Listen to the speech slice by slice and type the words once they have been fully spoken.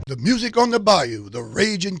the music on the bayou, the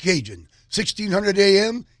Ragin' Cajun, 1600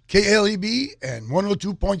 AM, KLEB, and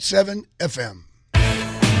 102.7 FM.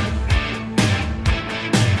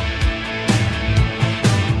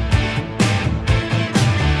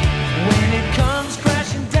 When it comes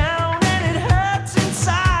crashing down and it hurts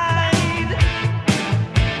inside,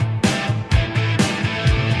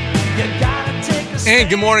 you gotta take a stand. And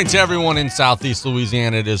good morning to everyone in Southeast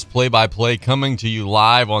Louisiana. It is Play-by-Play coming to you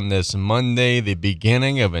live on this Monday, the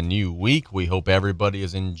beginning of a new week. We hope everybody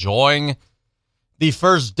is enjoying the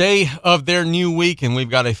first day of their new week, and we've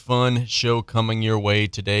got a fun show coming your way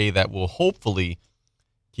today that will hopefully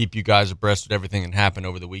keep you guys abreast of everything that happened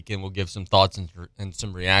over the weekend. We'll give some thoughts and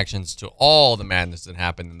some reactions to all the madness that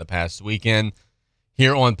happened in the past weekend.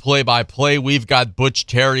 Here on Play-by-Play, we've got Butch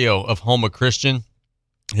Terrio of Houma Christian.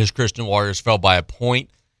 His Christian Warriors fell by a point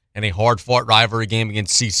in a hard-fought rivalry game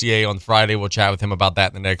against CCA on Friday. We'll chat with him about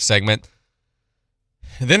that in the next segment.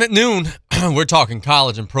 Then at noon, we're talking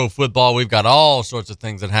college and pro football. We've got all sorts of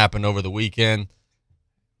things that happened over the weekend.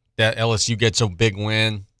 That LSU gets a big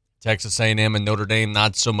win. Texas A&M and Notre Dame,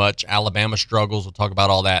 not so much. Alabama struggles. We'll talk about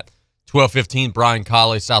all that. 12:15, Brian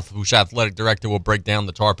Callais, South Lafourche Athletic Director, will break down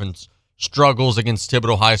the Tarpons' struggles against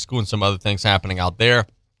Thibodeau High School and some other things happening out there.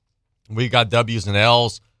 We got W's and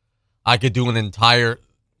L's. I could do an entire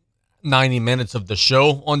 90 minutes of the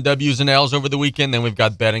show on W's and L's over the weekend. Then we've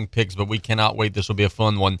got betting picks, but we cannot wait. This will be a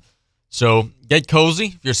fun one. So get cozy.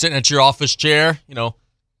 If you're sitting at your office chair,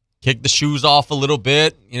 kick the shoes off a little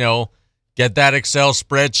bit, get that Excel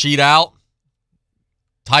spreadsheet out,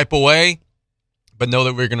 type away, but know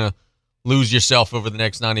that we're going to lose yourself over the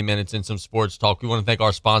next 90 minutes in some sports talk. We want to thank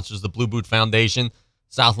our sponsors, the Blue Boot Foundation,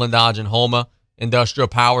 Southland Dodge and Houma, Industrial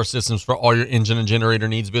Power Systems for all your engine and generator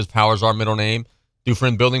needs. Biz Power's our middle name.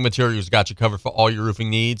 Dufresne Building Materials got you covered for all your roofing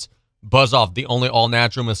needs. Buzz Off, the only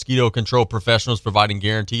all-natural mosquito control professionals providing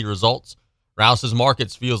guaranteed results. Rouse's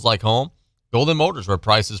Markets feels like home. Golden Motors, where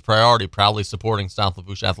price is priority, proudly supporting South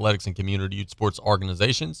Lafourche athletics and community youth sports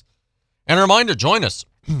organizations. And a reminder, join us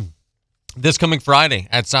this coming Friday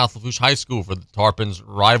at South Lafourche High School for the Tarpons'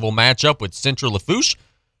 rival matchup with Central Lafourche.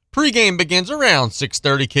 Pre-game begins around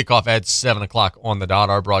 6:30, kickoff at 7 o'clock on the dot.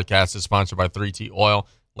 Our broadcast is sponsored by 3T Oil,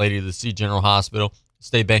 Lady of the Sea General Hospital,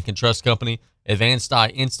 State Bank and Trust Company, Advanced Eye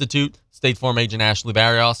Institute, State Farm Agent Ashley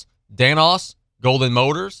Barrios, Danos, Golden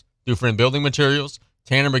Motors, Dufresne Building Materials,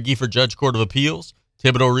 Tanner McGee for Judge Court of Appeals,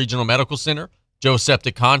 Thibodeau Regional Medical Center, Joe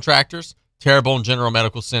Septic Contractors, Terrebonne General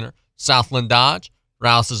Medical Center, Southland Dodge,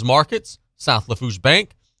 Rouse's Markets, South Lafourche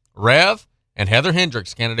Bank, Rev, and Heather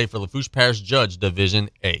Hendricks, candidate for Lafourche Parish Judge, Division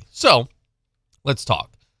A. So, let's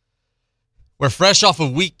talk. We're fresh off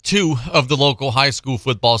of week 2 of the local high school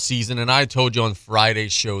football season, and I told you on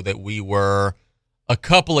Friday's show that we were a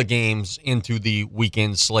couple of games into the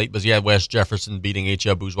weekend slate, because you had West Jefferson beating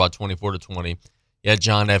H.L. Bourgeois 24-20. You had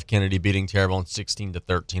John F. Kennedy beating Terrebonne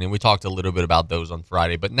 16-13, and we talked a little bit about those on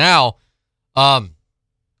Friday. But now,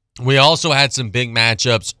 we also had some big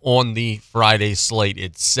matchups on the Friday slate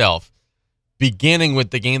itself, beginning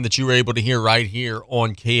with the game that you were able to hear right here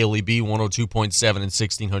on KLEB 102.7 and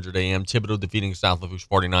 1600 AM, Thibodeau defeating South Lafourche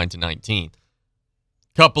 49-19.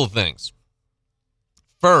 Couple of things.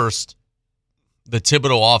 First, the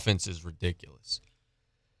Thibodeau offense is ridiculous.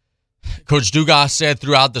 Coach Dugas said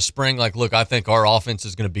throughout the spring, look, I think our offense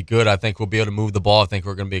is going to be good. I think we'll be able to move the ball. I think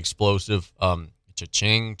we're going to be explosive.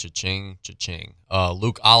 Cha-ching, cha-ching, cha-ching.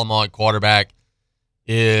 Luke Alamont at quarterback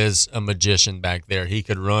is a magician back there. He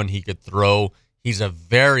could run, he could throw. He's a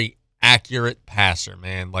very accurate passer,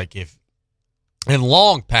 man. And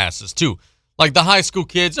long passes too. Like the high school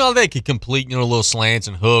kids, they could complete, little slants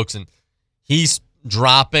and hooks, and he's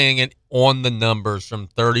dropping it on the numbers from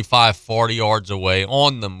 35, 40 yards away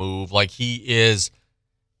on the move. He is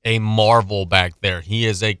a marvel back there. He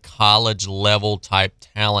is a college level type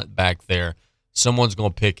talent back there. Someone's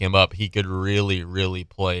going to pick him up. He could really, really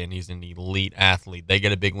play, and he's an elite athlete. They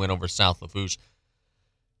get a big win over South Lafourche.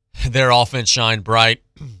 Their offense shined bright.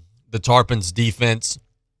 The Tarpons' defense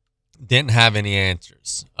didn't have any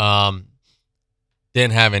answers. The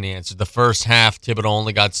first half, Thibodeau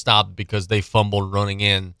only got stopped because they fumbled running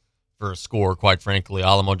in for a score, quite frankly.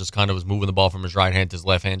 Alamo just kind of was moving the ball from his right hand to his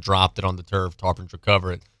left hand, dropped it on the turf. Tarpons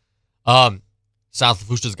recover it. South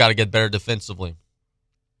Lafourche has got to get better defensively.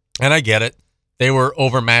 And I get it. They were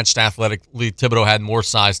overmatched athletically. Thibodeau had more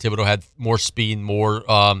size. Thibodeau had more speed,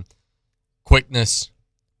 more quickness,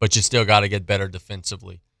 but you still got to get better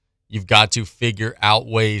defensively. You've got to figure out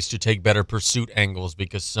ways to take better pursuit angles,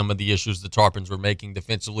 because some of the issues the Tarpons were making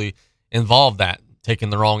defensively involved that, taking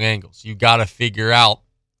the wrong angles. You got to figure out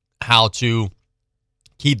how to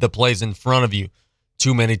keep the plays in front of you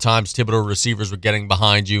too many times Thibodeau receivers were getting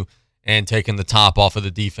behind you and taking the top off of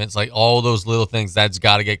the defense. Like all those little things, that's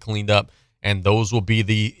got to get cleaned up, and those will be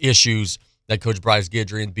the issues that Coach Bryce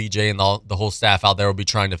Guidry and BJ and the whole staff out there will be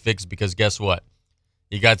trying to fix, because guess what?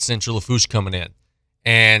 You got Central Lafourche coming in.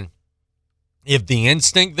 And if the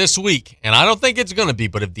instinct this week, and I don't think it's going to be,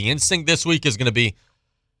 but if the instinct this week is going to be,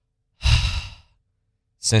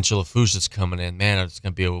 Central Lafourche is coming in, man, it's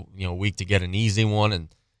going to be a week to get an easy one and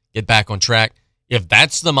get back on track. If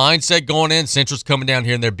that's the mindset going in, Central's coming down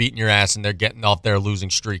here and they're beating your ass and they're getting off their losing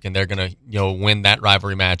streak and they're going to win that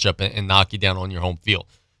rivalry matchup and knock you down on your home field.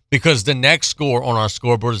 Because the next score on our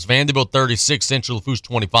scoreboard is Vanderbilt 36, Central Lafourche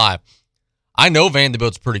 25. I know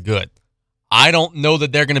Vanderbilt's pretty good. I don't know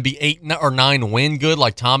that they're going to be 8 or 9 win good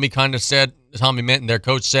like Tommy Minton, their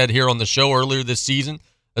coach, said here on the show earlier this season,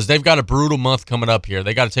 as they've got a brutal month coming up here.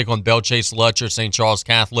 They got to take on Belle Chase, Lutcher, St. Charles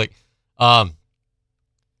Catholic. I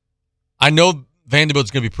know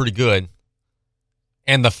Vanderbilt's going to be pretty good.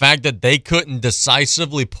 And the fact that they couldn't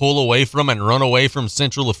decisively pull away from and run away from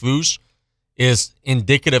Central Lafourche is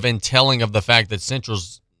indicative and telling of the fact that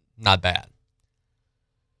Central's not bad.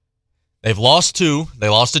 They've lost 2. They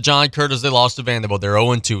lost to John Curtis. They lost to Vanderbilt. They're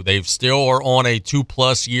 0-2. They still are on a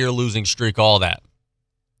 2+ year losing streak, all that.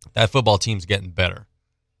 That football team's getting better.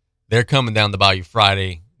 They're coming down the Bayou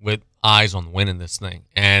Friday with eyes on winning this thing.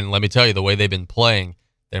 And let me tell you, the way they've been playing,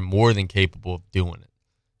 they're more than capable of doing it.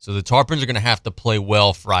 So the Tarpons are going to have to play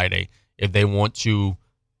well Friday if they want to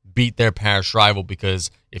beat their parish rival,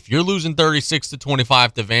 because if you're losing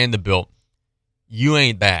 36-25 to Vanderbilt, you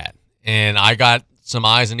ain't bad. And I got some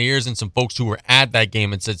eyes and ears and some folks who were at that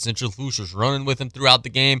game and said Central Lafourche was running with him throughout the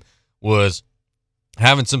game, was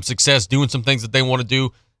having some success, doing some things that they want to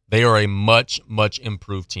do. They are a much, much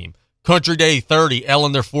improved team. Country Day 30,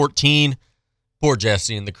 Ellender 14. Poor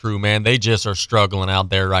Jesse and the crew, man. They just are struggling out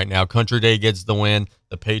there right now. Country Day gets the win.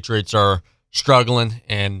 The Patriots are struggling,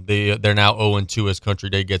 and they're now 0-2 as Country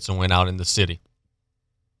Day gets a win out in the city.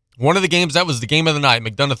 One of the games that was the game of the night,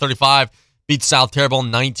 McDonough 35 beat South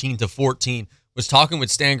Terrebonne 19-14. Was talking with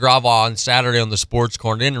Stan Grava on Saturday on the Sports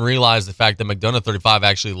Corner. Didn't realize the fact that McDonough 35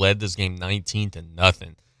 actually led this game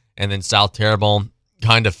 19-0. And then South Terrebonne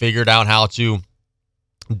kind of figured out how to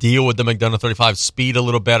deal with the McDonough 35 speed a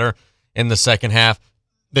little better in the second half.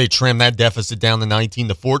 They trimmed that deficit down to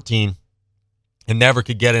 19-14 and never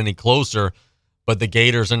could get any closer. But the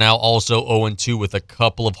Gators are now also 0-2 with a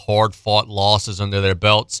couple of hard-fought losses under their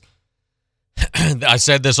belts. I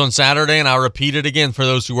said this on Saturday, and I'll repeat it again for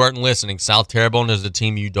those who weren't listening. South Terrebonne is a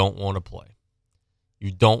team you don't want to play.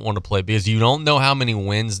 You don't want to play because you don't know how many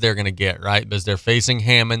wins they're going to get, right? Because they're facing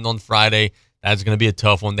Hammond on Friday. That's going to be a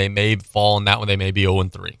tough one. They may fall in that one. They may be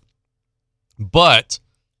 0-3. But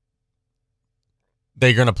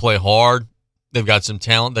they're going to play hard. They've got some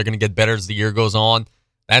talent. They're going to get better as the year goes on.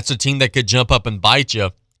 That's a team that could jump up and bite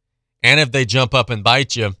you. And if they jump up and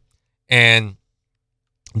bite you and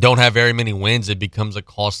don't have very many wins, it becomes a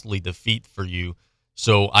costly defeat for you.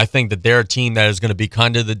 So I think that they're a team that is going to be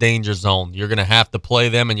kind of the danger zone. You're going to have to play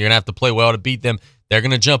them, and you're going to have to play well to beat them. They're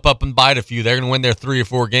going to jump up and bite a few. They're going to win their 3 or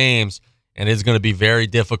 4 games, and it's going to be very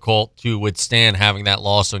difficult to withstand having that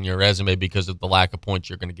loss on your resume because of the lack of points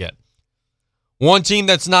you're going to get. One team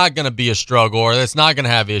that's not going to be a struggle or that's not going to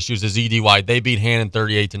have issues is E.D. White. They beat Hannon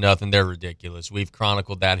 38-0. They're ridiculous. We've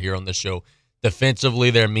chronicled that here on the show.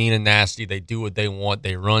 Defensively, they're mean and nasty. They do what they want.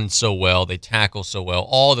 They run so well. They tackle so well.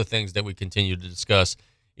 All the things that we continue to discuss.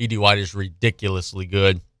 E.D. White is ridiculously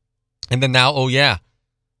good. And then now,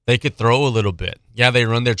 they could throw a little bit. Yeah, they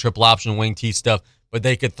run their triple option wing T stuff, but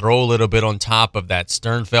they could throw a little bit on top of that.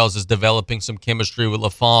 Sternfels is developing some chemistry with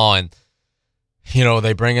Lafon. And,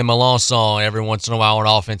 they bring in Melanson every once in a while on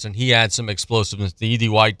offense, and he adds some explosiveness. The E.D.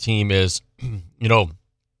 White team is,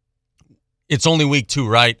 it's only week 2,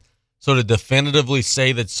 right? So to definitively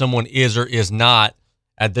say that someone is or is not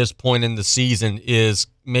at this point in the season is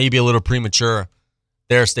maybe a little premature.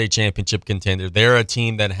 They're a state championship contender. They're a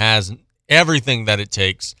team that has everything that it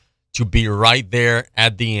takes to be right there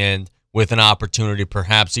at the end with an opportunity to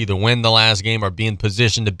perhaps either win the last game or be in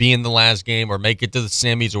position to be in the last game or make it to the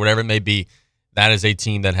semis or whatever it may be. That is a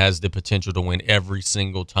team that has the potential to win every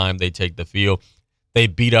single time they take the field. They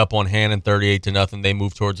beat up on Hannon 38-0. They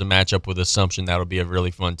move towards a matchup with Assumption. That'll be a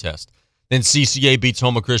really fun test. Then CCA beats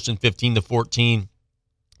Houma Christian 15-14.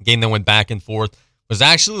 Game that went back and forth. Was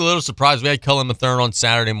actually a little surprised. We had Cullen Mathern on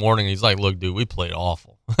Saturday morning. He's like, look, dude, we played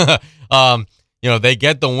awful. They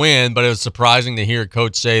get the win, but it was surprising to hear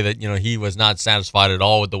Coach say that, he was not satisfied at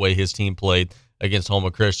all with the way his team played against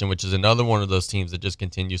Houma Christian, which is another one of those teams that just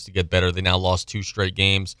continues to get better. They now lost 2 straight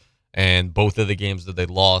games, and both of the games that they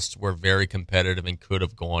lost were very competitive and could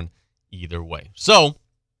have gone either way. So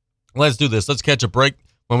let's do this. Let's catch a break.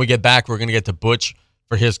 When we get back, we're going to get to Butch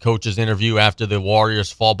for his coach's interview after the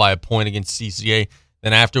Warriors fall by a point against CCA.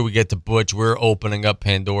 Then after we get to Butch, we're opening up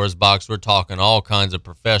Pandora's box. We're talking all kinds of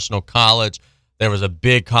professional college. There was a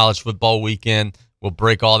big college football weekend. We'll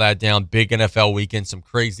break all that down. Big NFL weekend. Some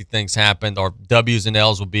crazy things happened. Our W's and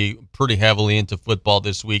L's will be pretty heavily into football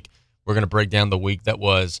this week. We're going to break down the week that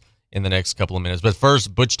was in the next couple of minutes. But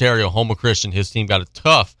first, Butch Terrio, Houma Christian. His team got a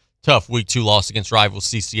tough Week 2 loss against rival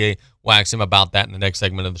CCA. We'll ask him about that in the next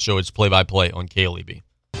segment of the show. It's play-by-play on KLEB.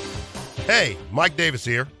 Hey, Mike Davis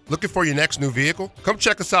here. Looking for your next new vehicle? Come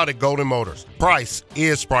check us out at Golden Motors. Price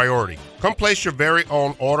is priority. Come place your very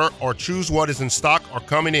own order or choose what is in stock or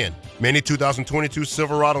coming in. Many 2022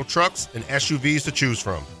 Silverado trucks and SUVs to choose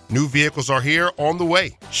from. New vehicles are here on the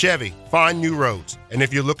way. Chevy, find new roads. And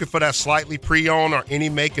if you're looking for that slightly pre-owned or any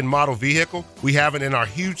make and model vehicle, we have it in our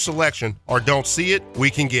huge selection, or don't see it,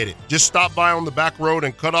 we can get it. Just stop by on the back road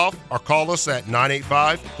and cut off or call us at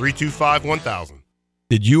 985-325-1000.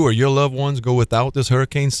 Did you or your loved ones go without this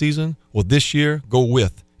hurricane season? Well, this year, go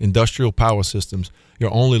with Industrial Power Systems,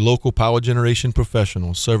 your only local power generation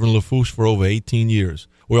professional, serving Lafourche for over 18 years.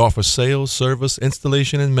 We offer sales, service,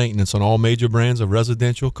 installation, and maintenance on all major brands of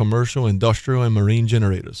residential, commercial, industrial, and marine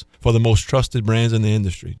generators for the most trusted brands in the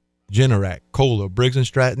industry. Generac, Kohler, Briggs &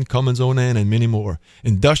 Stratton, Cummins Onan, and many more.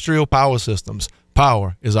 Industrial Power Systems.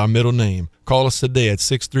 Power is our middle name. Call us today at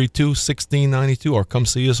 632-1692 or come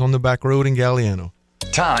see us on the back road in Galliano.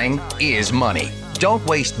 Time is money. Don't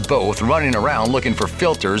waste both running around looking for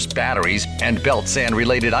filters, batteries, and belt sand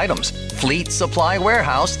related items. Fleet Supply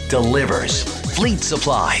Warehouse delivers. Fleet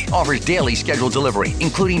Supply offers daily scheduled delivery,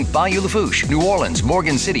 including Bayou Lafourche, New Orleans,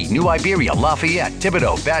 Morgan City, New Iberia, Lafayette,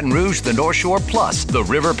 Thibodaux, Baton Rouge, the North Shore, plus the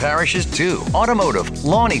river parishes too. Automotive,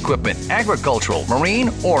 lawn equipment, agricultural, marine,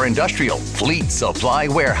 or industrial. Fleet Supply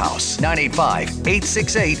Warehouse,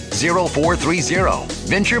 985-868-0430.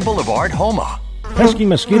 Venture Boulevard, Houma. Pesky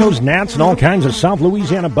mosquitoes, gnats, and all kinds of South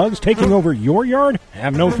Louisiana bugs taking over your yard?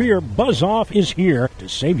 Have no fear. Buzz Off is here to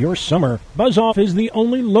save your summer. Buzz Off is the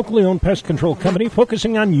only locally owned pest control company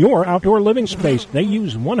focusing on your outdoor living space. They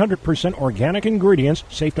use 100% organic ingredients,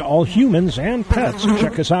 safe to all humans and pets.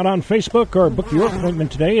 Check us out on Facebook or book your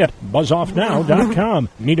appointment today at buzzoffnow.com.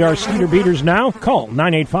 Need our cedar beaters now? Call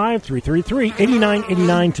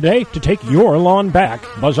 985-333-8989 today to take your lawn back.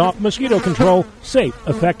 Buzz Off Mosquito Control. Safe,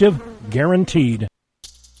 effective, guaranteed.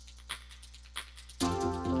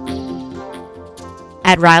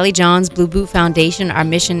 At Riley John's Blue Boot Foundation, our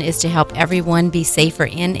mission is to help everyone be safer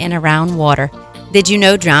in and around water. Did you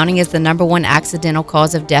know drowning is the #1 accidental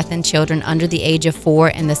cause of death in children under the age of 4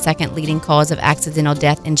 and the second leading cause of accidental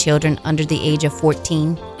death in children under the age of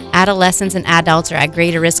 14? Adolescents and adults are at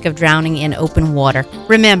greater risk of drowning in open water.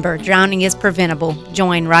 Remember, drowning is preventable.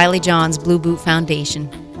 Join Riley John's Blue Boot Foundation.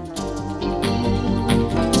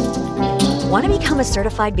 Want to become a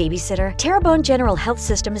certified babysitter? Terrebonne General Health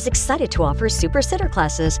System is excited to offer Super Sitter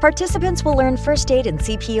classes. Participants will learn first aid and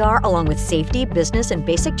CPR along with safety, business, and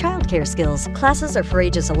basic childcare skills. Classes are for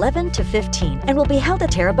ages 11 to 15 and will be held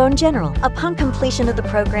at Terrebonne General. Upon completion of the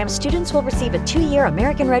program, students will receive a 2-year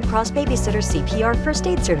American Red Cross Babysitter CPR first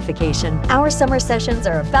aid certification. Our summer sessions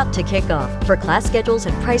are about to kick off. For class schedules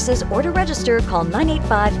and prices or to register, call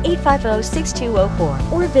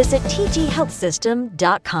 985-850-6204 or visit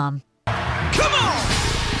tghealthsystem.com. Come on!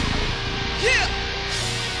 Yeah!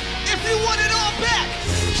 If you want it all back,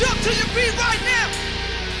 jump to your feet right now!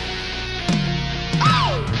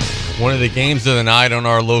 Oh! One of the games of the night on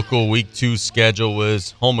our local Week 2 schedule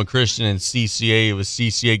was Houma Christian and CCA. It was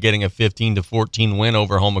CCA getting a 15-14 win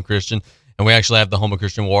over Houma Christian. And we actually have the Houma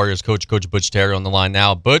Christian Warriors coach, Coach Butch Terry, on the line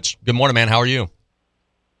now. Butch, good morning, man. How are you?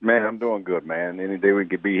 Man, I'm doing good, man. Any day we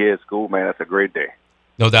could be here at school, man, that's a great day.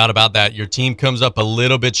 No doubt about that. Your team comes up a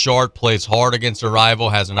little bit short, plays hard against a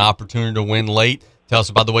rival, has an opportunity to win late. Tell us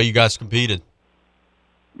about the way you guys competed.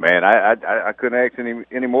 Man, I couldn't ask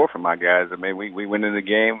any more from my guys. I mean, we went in the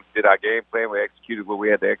game, did our game plan, we executed what we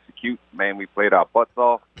had to execute. Man, we played our butts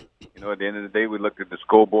off. You know, at the end of the day, we looked at the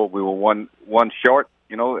scoreboard. We were one short,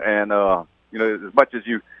 you know, and, you know, as much as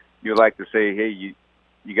you like to say, hey, you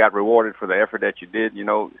got rewarded for the effort that you did, you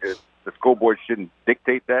know, the scoreboard shouldn't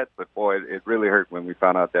dictate that, but, boy, it really hurt when we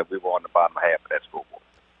found out that we were on the bottom half of that scoreboard.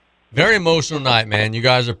 Very emotional night, man. You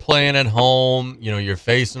guys are playing at home. You know, you're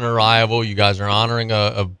facing a rival. You guys are honoring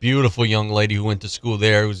a beautiful young lady who went to school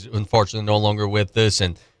there, who's unfortunately no longer with us.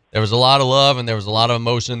 And there was a lot of love and there was a lot of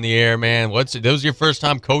emotion in the air, man. That was your first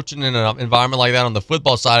time coaching in an environment like that on the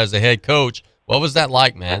football side as a head coach. What was that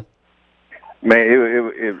like, man? Man,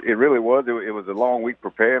 it really was. It was a long week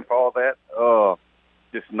preparing for all that.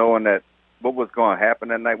 Just knowing that, what was going to happen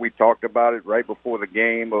that night. We talked about it right before the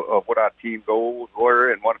game of what our team goals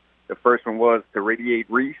were, and the first one was to radiate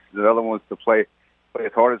Reese. The other one was to play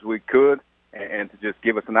as hard as we could and to just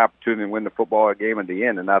give us an opportunity to win the football game at the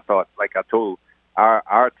end. And I thought, like I told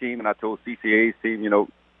our team and I told CCA's team,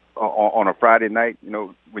 on a Friday night,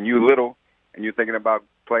 when you're little and you're thinking about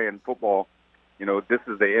playing football, this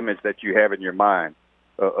is the image that you have in your mind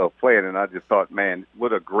of playing. And I just thought, man,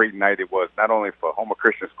 what a great night it was, not only for Homer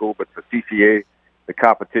Christian School, but for CCA, the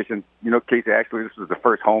competition. Casey, actually, this was the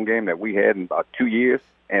first home game that we had in about 2 years.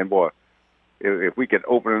 And, boy, if we could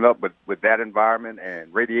open it up with that environment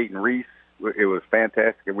and radiating Reese, it was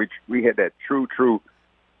fantastic. And we had that true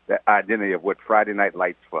that identity of what Friday Night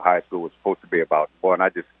Lights for high school was supposed to be about. Boy,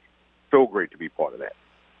 and so great to be part of that.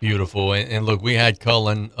 Beautiful. And look, we had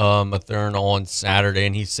Cullen Mathern on Saturday,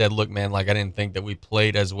 and he said, look, man, I didn't think that we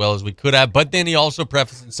played as well as we could have. But then he also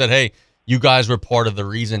prefaced and said, hey, you guys were part of the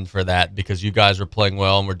reason for that because you guys were playing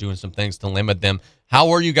well and we're doing some things to limit them. How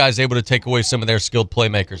were you guys able to take away some of their skilled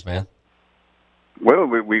playmakers, man? Well,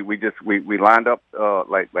 we lined up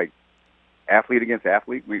like athlete against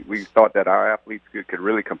athlete. We thought that our athletes could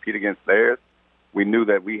really compete against theirs. We knew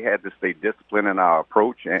that we had to stay disciplined in our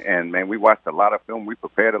approach, and man, we watched a lot of film. We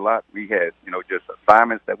prepared a lot. We had, just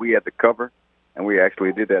assignments that we had to cover, and we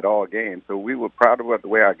actually did that all game. So we were proud of the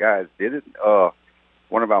way our guys did it.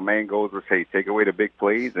 One of our main goals was, hey, take away the big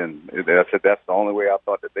plays, and I said that's the only way I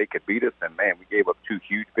thought that they could beat us. And man, we gave up 2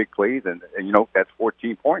 huge big plays, and that's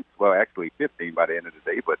 14 points. Well, actually 15 by the end of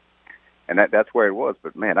the day, and that's where it was.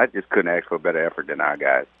 But man, I just couldn't ask for a better effort than our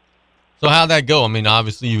guys. So how'd that go? I mean,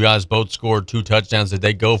 obviously you guys both scored 2 touchdowns. Did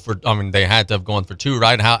they go for? I mean, they had to have gone for 2,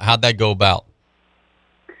 right? How'd that go about?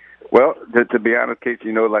 Well, to be honest,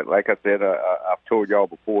 Casey, like I said, I've told y'all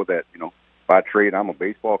before that by trade I'm a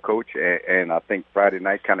baseball coach, and I think Friday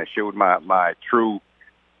night kind of showed my true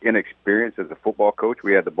inexperience as a football coach.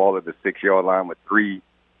 We had the ball at the 6-yard line with 3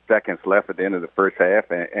 seconds left at the end of the first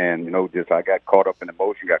half, and I got caught up in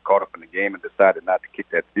emotion, got caught up in the game, and decided not to kick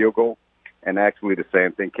that field goal. And actually the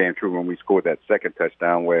same thing came true when we scored that second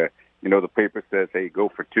touchdown where, the paper says, hey, go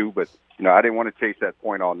for 2. But, I didn't want to chase that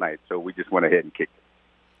point all night, so we just went ahead and kicked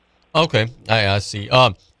it. Okay, I see.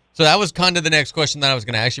 So that was kind of the next question that I was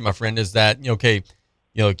going to ask you, my friend, is that,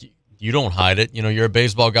 you don't hide it. You're a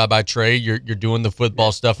baseball guy by trade. You're doing the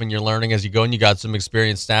football stuff, and you're learning as you go, and you got some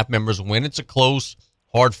experienced staff members. When it's a close,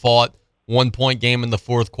 hard-fought, 1-point game in the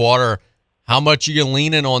fourth quarter, how much are you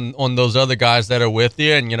leaning on those other guys that are with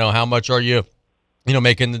you, and how much are you,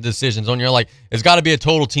 making the decisions on your it's got to be a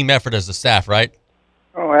total team effort as a staff, right?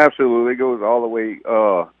 Oh, absolutely. It goes all the way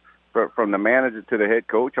from the manager to the head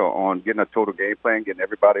coach on getting a total game plan, getting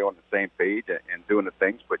everybody on the same page and doing the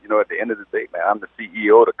things. But at the end of the day, man, I'm the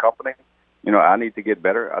CEO of the company. I need to get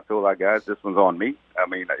better. I told our guys this one's on me. I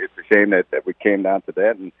mean, it's a shame that we came down to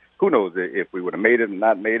that, and who knows if we would have made it or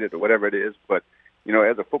not made it or whatever it is, but.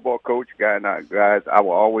 As a football coach, guys, I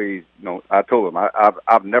will always, I told them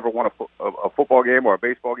I've never won a football game or a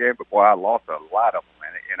baseball game, but boy, I lost a lot of them,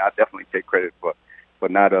 and I definitely take credit for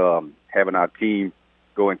not having our team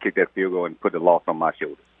go and kick that field goal and put the loss on my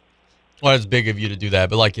shoulders. Well, it's big of you to do that,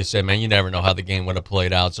 but like you said, man, you never know how the game would have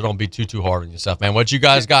played out, so don't be too hard on yourself, man. What you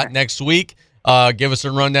guys got next week? Give us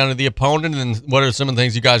a rundown of the opponent, and what are some of the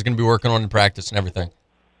things you guys are going to be working on in practice and everything?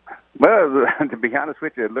 Well, to be honest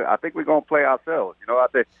with you, I think we're going to play ourselves.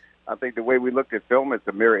 I think the way we looked at film is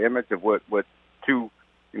a mirror image of what 2,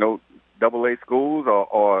 AA schools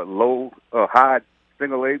or high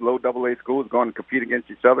single A, low AA schools going to compete against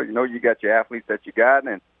each other. You got your athletes that you got,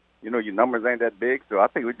 and your numbers ain't that big. So I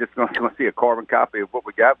think we're just going to see a carbon copy of what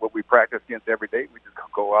we got, what we practice against every day. We just going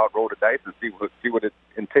to go out, roll the dice, and see what it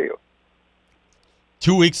entails.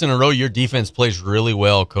 2 weeks in a row, your defense plays really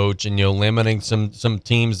well, Coach, and limiting some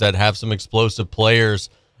teams that have some explosive players.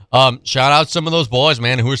 Shout out some of those boys,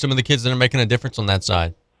 man. Who are some of the kids that are making a difference on that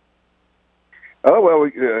side? Oh,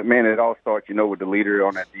 well, man, it all starts, with the leader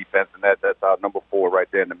on that defense, and that's our number 4 right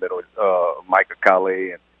there in the middle, Micah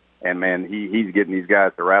Callais, and man, he's getting these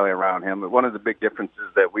guys to rally around him. One of the big differences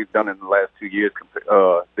that we've done in the last 2 years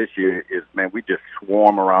this year is, man, we just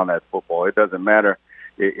swarm around that football. It doesn't matter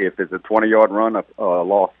if it's a 20-yard run, a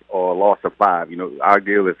loss of 5. Our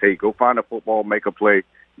deal is, hey, go find a football, make a play.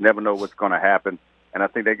 Never know what's going to happen. And I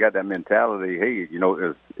think they got that mentality. Hey,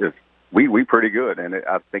 is we pretty good, and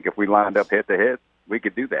I think if we lined up head to head, we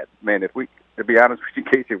could do that. Man, to be honest with you,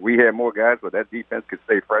 Casey, if we had more guys, but that defense could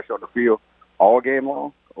stay fresh on the field all game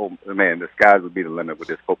long, oh man, the skies would be the limit with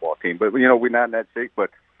this football team. But we're not in that shape.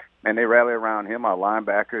 But man, they rally around him. Our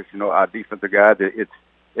linebackers, our defensive guys.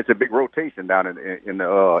 It's a big rotation down in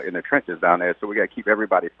the trenches down there, so we got to keep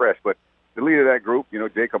everybody fresh. But the leader of that group.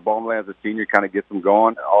 Jacob Baumland's a senior, kind of gets them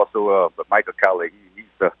going. Also, but Michael Callais, he's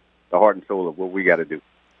the heart and soul of what we got to do.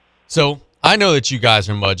 So I know that you guys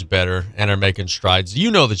are much better and are making strides. You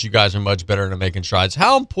know that you guys are much better and are making strides.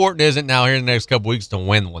 How important is it now here in the next couple weeks to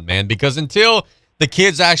win one, man? Because until the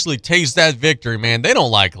kids actually taste that victory, man, they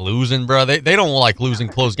don't like losing, bro. They don't like losing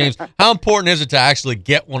close games. How important is it to actually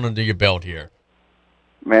get one under your belt here?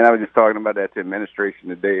 Man, I was just talking about that to administration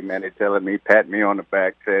today, man. They're telling me, patting me on the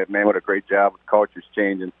back, said, man, what a great job. The culture's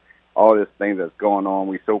changing. All this thing that's going on.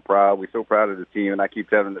 We're so proud. We're so proud of the team. And I keep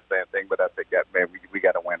telling them the same thing, but I think, man, we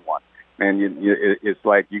got to win one. Man, it's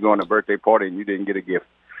like you go on a birthday party and you didn't get a gift.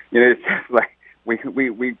 It's just like we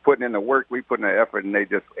putting in the work, we putting the effort, and they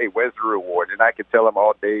just, hey, where's the reward? And I can tell them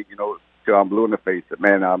all day, till I'm blue in the face. But,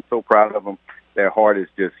 man, I'm so proud of them. Their heart is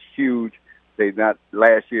just huge. They're not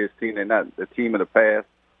last year's team. They're not the team of the past.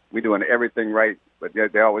 We're doing everything right, but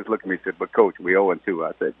they always look at me and said, but, Coach, we 0-2.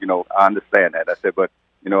 I said, I understand that. I said, but,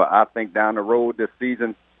 I think down the road this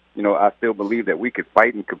season, I still believe that we could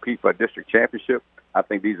fight and compete for a district championship. I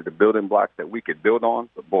think these are the building blocks that we could build on.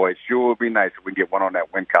 But, boy, it sure would be nice if we get one on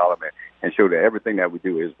that win column and show that everything that we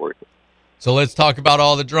do is worth it. So let's talk about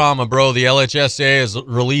all the drama, bro. The LHSA has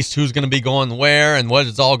released who's going to be going where and what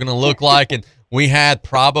it's all going to look like. And we had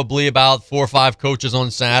probably about 4 or 5 coaches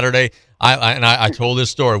on Saturday. I told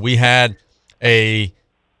this story. We had a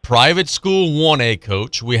private school 1A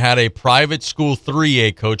coach. We had a private school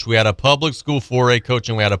 3A coach. We had a public school 4A coach,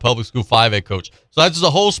 and we had a public school 5A coach. So that's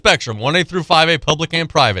the whole spectrum, 1A through 5A, public and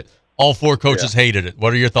private. All 4 coaches hated it.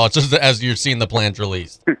 What are your thoughts as you're seeing the plans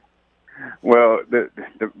released? Well,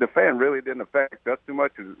 the fan really didn't affect us too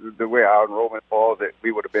much. The way our enrollment falls, that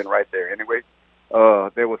we would have been right there anyway.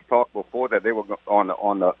 There was talk before that they were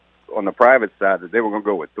on the private side that they were going to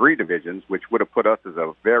go with 3 divisions, which would have put us as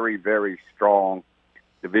a very, very strong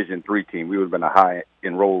Division III team. We would have been a high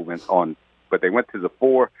enrollment on, but they went to the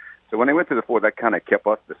 4. So when they went to the 4, that kind of kept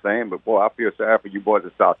us the same. But, boy, I feel sorry for you boys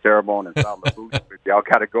at South Terrebonne and South Lafourche. If y'all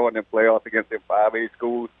got to go in them playoffs against them 5A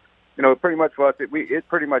schools, pretty much for us, it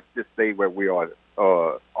pretty much just stayed where we are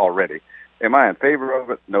already. Am I in favor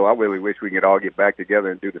of it? No, I really wish we could all get back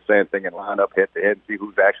together and do the same thing and line up head-to-head and see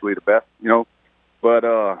who's actually the best, But,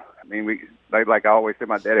 we like I always say,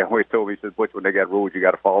 my daddy always told me, he says, Butch, when they got rules, you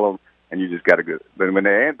got to follow them, and you just got to go. But when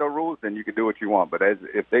there ain't no rules, then you can do what you want. But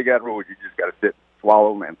if they got rules, you just got to sit,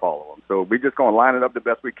 swallow them, and follow them. So we're just going to line it up the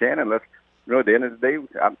best we can, and let's, at the end of the day,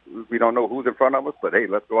 we don't know who's in front of us, but, hey,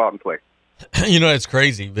 let's go out and play. It's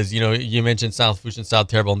crazy because, you mentioned South Lafourche and South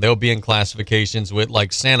Terrebonne. They'll be in classifications with,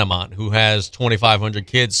 like, Santamont, who has 2,500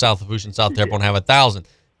 kids. South Lafourche and South Terrebonne have 1,000.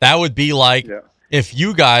 That would be like if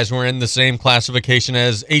you guys were in the same classification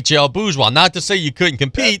as HL Bourgeois. Not to say you couldn't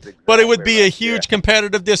compete, exactly, but it would be a huge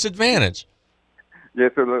competitive disadvantage. Yeah,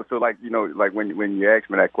 so like, like when you asked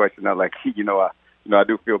me that question, I'm like, I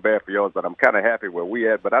do feel bad for y'all, but I'm kind of happy where we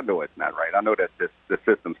at, but I know it's not right. I know that the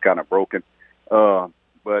system's kind of broken.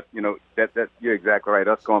 But, that you're exactly right.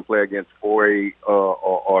 Us going to play against 4A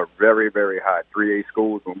or very, very high 3A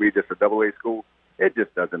schools when we're just a AA school, it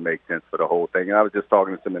just doesn't make sense for the whole thing. And I was just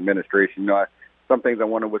talking to some administration. Some things I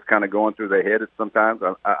wonder what's kind of going through their heads sometimes.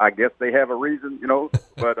 I guess they have a reason,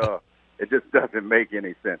 but it just doesn't make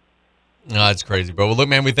any sense. No, that's crazy, bro. Well, look,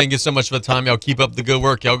 man, we thank you so much for the time. Y'all keep up the good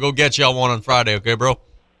work. Y'all go get y'all one on Friday, okay, bro?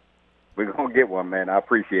 We're going to get one, man. I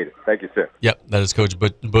appreciate it. Thank you, sir. Yep, that is Coach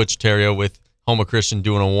Butch Terrio with Houma Christian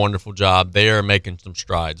doing a wonderful job. They are making some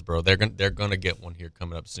strides, bro. They're gonna get one here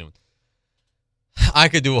coming up soon. I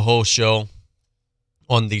could do a whole show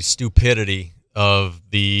on the stupidity of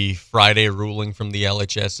the Friday ruling from the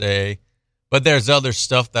LHSA, but there's other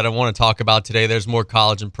stuff that I want to talk about today. There's more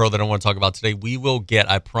college and pro that I want to talk about today.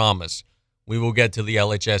 I promise, we will get to the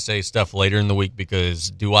LHSA stuff later in the week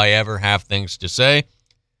because do I ever have things to say?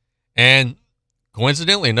 And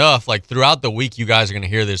coincidentally enough, like throughout the week, you guys are going to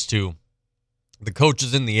hear this too. The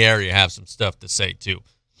coaches in the area have some stuff to say, too.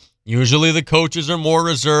 Usually the coaches are more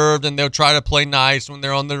reserved, and they'll try to play nice when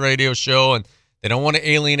they're on the radio show, and they don't want to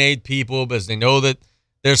alienate people because they know that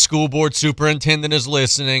their school board superintendent is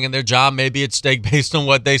listening, and their job may be at stake based on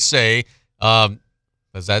what they say,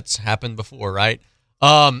 because that's happened before, right?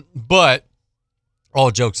 But all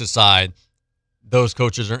jokes aside, those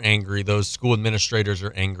coaches are angry. Those school administrators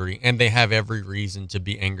are angry, and they have every reason to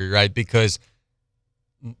be angry, right? Because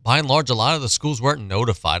by and large, a lot of the schools weren't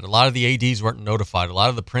notified. A lot of the ADs weren't notified. A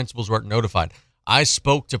lot of the principals weren't notified. I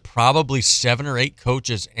spoke to probably 7 or 8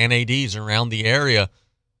 coaches and ADs around the area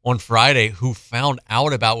on Friday who found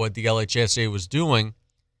out about what the LHSA was doing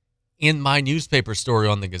in my newspaper story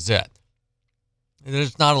on the Gazette.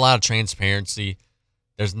 There's not a lot of transparency.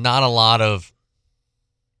 There's not a lot of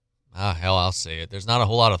Hell, I'll say it. There's not a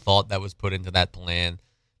whole lot of thought that was put into that plan,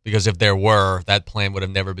 because if there were, that plan would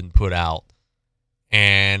have never been put out.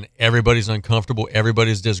 And everybody's uncomfortable,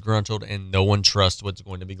 everybody's disgruntled, and no one trusts what's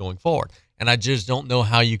going to be going forward. And I just don't know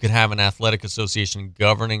how you could have an athletic association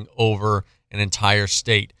governing over an entire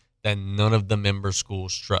state that none of the member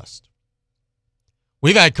schools trust.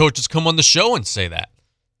 We've had coaches come on the show and say that.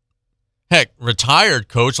 Heck, retired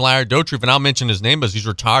coach Larry Dotrieve, and I'll mention his name because he's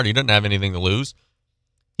retired. He doesn't have anything to lose.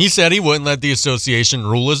 He said he wouldn't let the association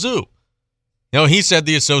rule a zoo. No, he said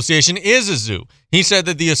the association is a zoo. He said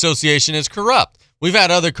that the association is corrupt. We've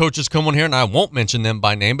had other coaches come on here, and I won't mention them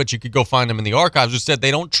by name, but you could go find them in the archives, who said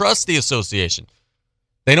they don't trust the association.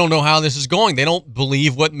 They don't know how this is going. They don't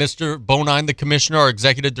believe what Mr. Bonine, the commissioner or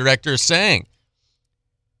executive director, is saying.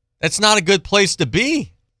 That's not a good place to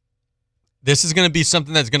be. This is going to be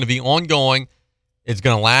something that's going to be ongoing. It's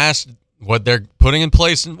going to last. What they're putting in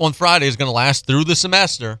place on Friday is going to last through the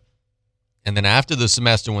semester. And then after the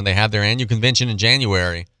semester, when they have their annual convention in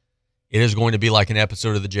January, it is going to be like an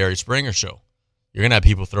episode of the Jerry Springer Show. You're going to have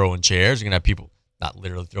people throwing chairs. You're going to have people not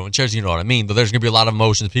literally throwing chairs, you know what I mean, but there's going to be a lot of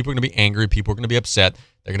emotions. People are going to be angry. People are going to be upset.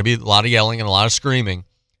 There's going to be a lot of yelling and a lot of screaming.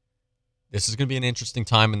 This is going to be an interesting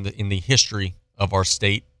time in the history of our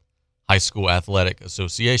state high school athletic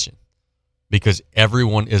association, because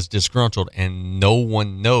everyone is disgruntled and no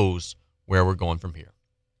one knows where we're going from here.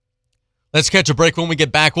 Let's catch a break. When we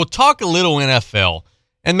get back, we'll talk a little NFL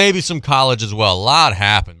and maybe some college as well. A lot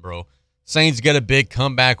happened, bro. Saints get a big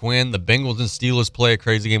comeback win. The Bengals and Steelers play a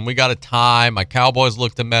crazy game. We got a tie. My Cowboys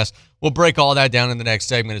looked a mess. We'll break all that down in the next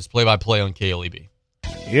segment. It's play-by-play on KLEB.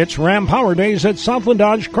 It's Ram Power Days at Southland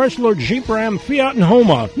Dodge, Chrysler, Jeep, Ram, Fiat, and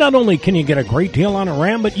Homa. Not only can you get a great deal on a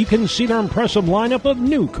Ram, but you can see their impressive lineup of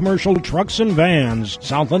new commercial trucks and vans.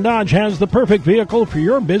 Southland Dodge has the perfect vehicle for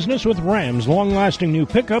your business with Ram's long-lasting new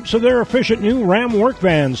pickups or their efficient new Ram work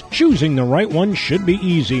vans. Choosing the right one should be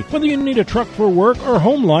easy. Whether you need a truck for work or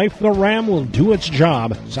home life, the Ram will do its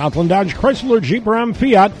job. Southland Dodge, Chrysler, Jeep, Ram,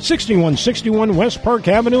 Fiat, 6161 West Park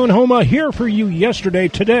Avenue in Homa, here for you yesterday,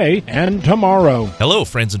 today, and tomorrow. Hello,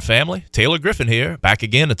 friends and family. Taylor Griffin here, back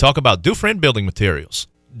again to talk about Dufresne Building Materials.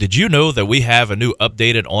 Did you know that we have a new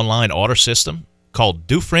updated online order system called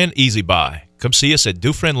Dufresne Easy Buy? Come see us at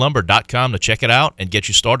DufresneLumber.com to check it out and get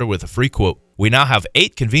you started with a free quote. We now have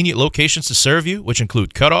 8 convenient locations to serve you, which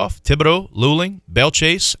include Cutoff, Thibodaux, Luling,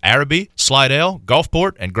 Bellchase, Araby, Slidell,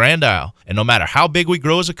 Gulfport, and Grand Isle. And no matter how big we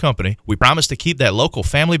grow as a company, we promise to keep that local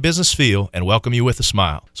family business feel and welcome you with a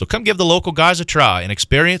smile. So come give the local guys a try and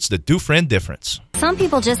experience the Dufresne difference. Some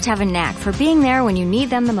people just have a knack for being there when you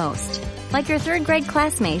need them the most. Like your 3rd grade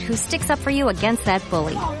classmate who sticks up for you against that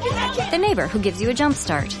bully. The neighbor who gives you a jump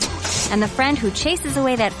start. And the friend who chases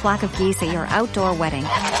away that flock of geese at your outdoor wedding.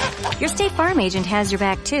 Your State Farm agent has your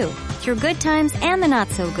back too, through good times and the not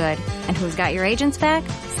so good. And who's got your agent's back?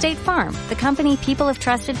 State Farm, the company people have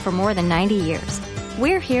trusted for more than 90 years.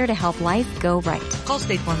 We're here to help life go right. Call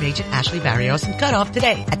State Farm agent Ashley Barrios and cut off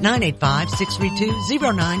today at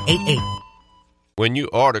 985-632-0988. When you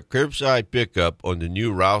order curbside pickup on the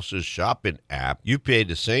new Rouse's shopping app, you pay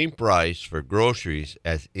the same price for groceries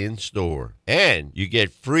as in-store. And you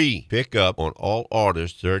get free pickup on all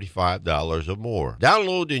orders $35 or more.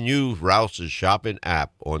 Download the new Rouse's shopping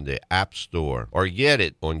app on the App Store or get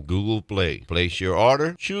it on Google Play. Place your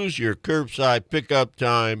order, choose your curbside pickup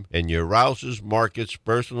time, and your Rouse's Markets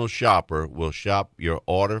personal shopper will shop your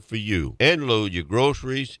order for you and load your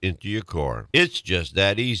groceries into your car. It's just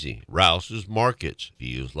that easy. Rouse's Markets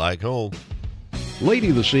feels like home. Lady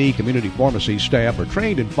of the Sea Community Pharmacy staff are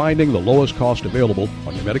trained in finding the lowest cost available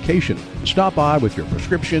on your medication. Stop by with your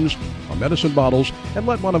prescriptions or medicine bottles and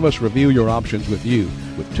let one of us review your options with you.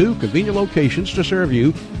 With 2 convenient locations to serve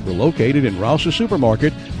you, we're located in Rouse's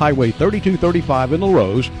Supermarket, Highway 3235 in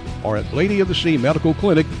LaRose, or at Lady of the Sea Medical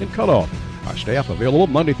Clinic in Cutoff. Our staff available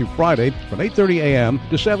Monday through Friday from 8:30 a.m.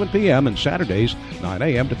 to 7 p.m. and Saturdays 9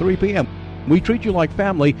 a.m. to 3 p.m. We treat you like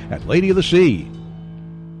family at Lady of the Sea.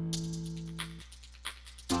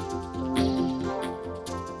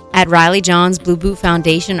 At Riley John's Blue Boot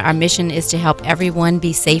Foundation, our mission is to help everyone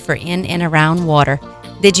be safer in and around water.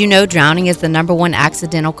 Did you know drowning is the #1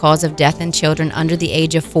 accidental cause of death in children under the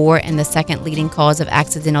age of 4 and the second leading cause of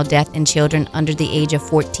accidental death in children under the age of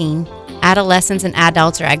 14? Adolescents and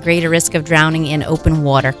adults are at greater risk of drowning in open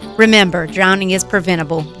water. Remember, drowning is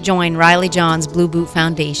preventable. Join Riley John's Blue Boot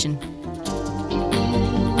Foundation.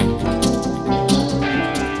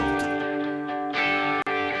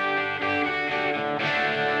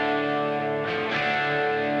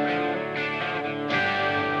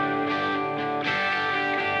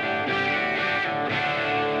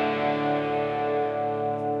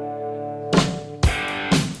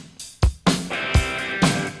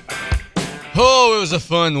 was a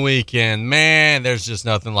fun weekend. Man, there's just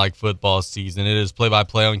nothing like football season. It is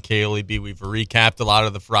play-by-play on KLEB. We've recapped a lot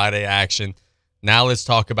of the Friday action. Now let's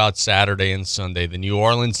talk about Saturday and Sunday. The New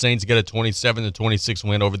Orleans Saints get a 27-26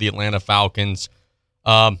 win over the Atlanta Falcons.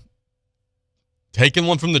 Taking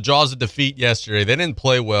one from the jaws of defeat yesterday. They didn't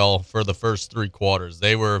play well for the first three quarters.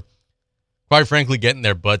 They were, quite frankly, getting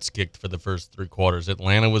their butts kicked for the first three quarters.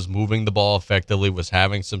 Atlanta was moving the ball effectively, was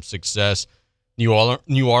having some success. New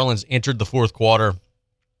Orleans entered the fourth quarter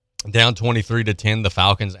down 23-10. The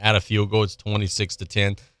Falcons at a field goal. It's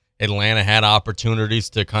 26-10. Atlanta had opportunities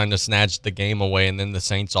to kind of snatch the game away, and then the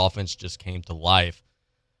Saints offense just came to life.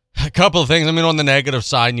 A couple of things. On the negative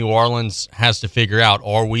side, New Orleans has to figure out,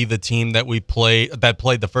 are we the team that played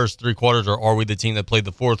the first three quarters, or are we the team that played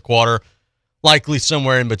the fourth quarter? Likely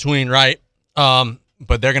somewhere in between, right?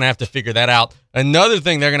 But they're going to have to figure that out. Another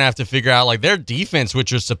thing they're going to have to figure out, like their defense,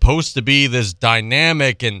 which was supposed to be this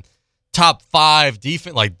dynamic and top five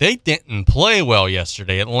defense, like they didn't play well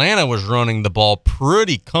yesterday. Atlanta was running the ball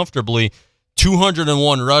pretty comfortably.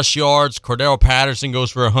 201 rush yards. Cordell Patterson goes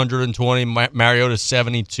for 120. Mariota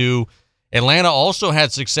 72. Atlanta also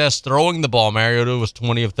had success throwing the ball. Mariota was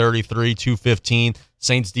 20 of 33, 215.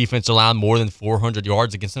 Saints defense allowed more than 400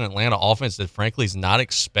 yards against an Atlanta offense that frankly is not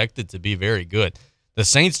expected to be very good. The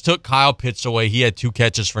Saints took Kyle Pitts away. He had 2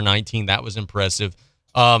 catches for 19. That was impressive.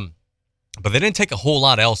 But they didn't take a whole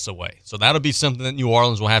lot else away. So that'll be something that New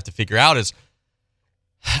Orleans will have to figure out is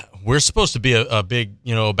we're supposed to be a big,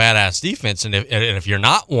 badass defense. And if you're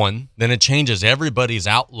not one, then it changes everybody's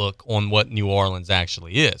outlook on what New Orleans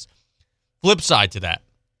actually is. Flip side to that,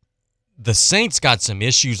 the Saints got some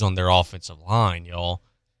issues on their offensive line, y'all.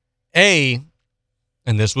 And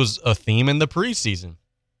this was a theme in the preseason,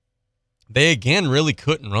 they again really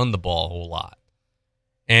couldn't run the ball a whole lot.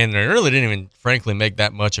 And they really didn't even, frankly, make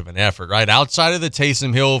that much of an effort, right? Outside of the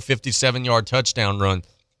Taysom Hill 57-yard touchdown run,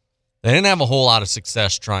 they didn't have a whole lot of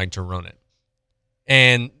success trying to run it.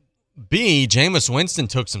 And Jameis Winston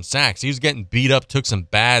took some sacks. He was getting beat up, took some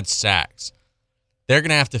bad sacks. They're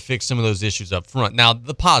going to have to fix some of those issues up front. Now,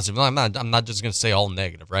 the positive, I'm not just going to say all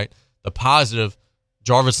negative, right? The positive,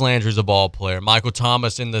 Jarvis Landry's a ball player. Michael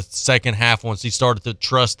Thomas in the second half, once he started to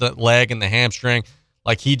trust the leg and the hamstring,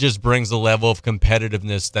 like he just brings the level of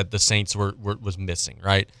competitiveness that the Saints was missing,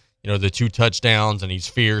 right? The 2 touchdowns, and he's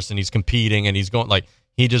fierce, and he's competing, and he's going, like,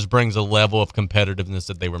 he just brings a level of competitiveness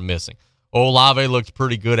that they were missing. Olave looked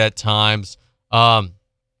pretty good at times.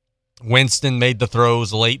 Winston made the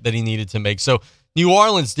throws late that he needed to make. So New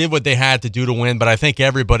Orleans did what they had to do to win, but I think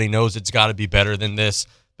everybody knows it's got to be better than this,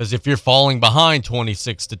 because if you're falling behind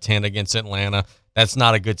 26-10 against Atlanta, that's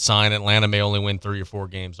not a good sign. Atlanta may only win 3 or 4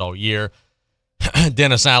 games all year.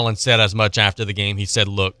 Dennis Allen said as much after the game. He said,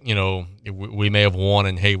 look, we may have won,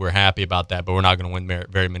 and hey, we're happy about that, but we're not going to win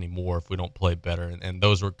very many more if we don't play better. And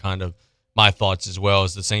those were kind of my thoughts as well,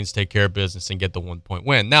 as the Saints take care of business and get the 1-point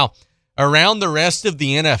win. Now, around the rest of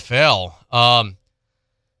the NFL,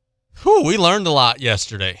 we learned a lot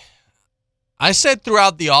yesterday. I said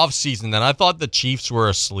throughout the offseason that I thought the Chiefs were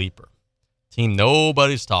a sleeper. Team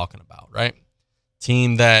nobody's talking about, right?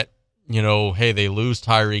 Team that, hey, they lose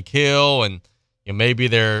Tyreek Hill, and maybe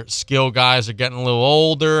their skill guys are getting a little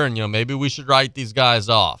older, and maybe we should write these guys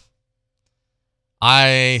off.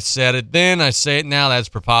 I said it then, I say it now. That's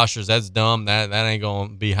preposterous. That's dumb. That ain't going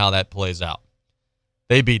to be how that plays out.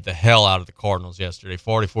 They beat the hell out of the Cardinals yesterday,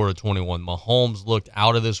 44-21. Mahomes looked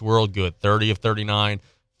out of this world good, 30 of 39,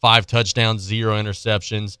 5 touchdowns, 0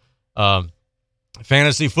 interceptions.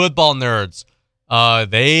 Fantasy football nerds,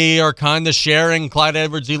 they are kind of sharing Clyde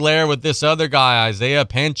Edwards-Helaire with this other guy, Isaiah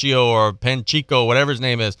Pacheco, whatever his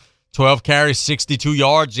name is. 12 carries, 62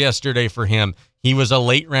 yards yesterday for him. He was a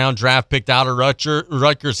late-round draft picked out of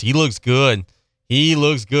Rutgers. He looks good. He's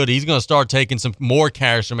going to start taking some more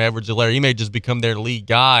carries from Edwards-Helaire. He may just become their lead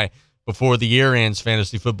guy before the year ends,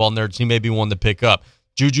 fantasy football nerds. He may be one to pick up.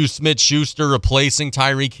 Juju Smith-Schuster replacing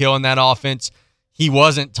Tyreek Hill in that offense. He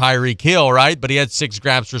wasn't Tyreek Hill, right? But he had 6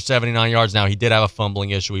 grabs for 79 yards. Now, he did have a fumbling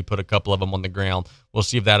issue. He put a couple of them on the ground. We'll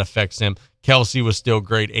see if that affects him. Kelsey was still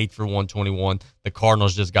great, 8 for 121. The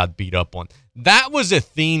Cardinals just got beat up on. That was a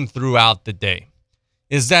theme throughout the day,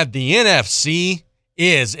 is that the NFC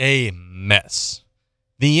is a mess.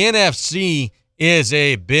 The NFC is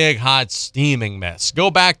a big, hot, steaming mess.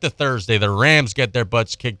 Go back to Thursday. The Rams get their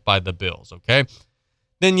butts kicked by the Bills, okay?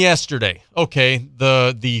 Then yesterday, okay,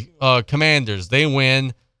 the Commanders, they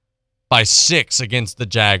win by 6 against the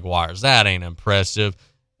Jaguars. That ain't impressive.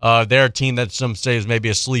 They're a team that some say is maybe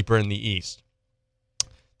a sleeper in the East.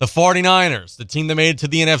 The 49ers, the team that made it to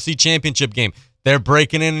the NFC Championship game, they're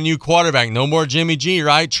breaking in a new quarterback. No more Jimmy G,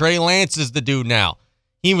 right? Trey Lance is the dude now.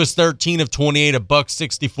 He was 13 of 28,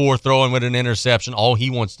 $164, throwing with an interception. All he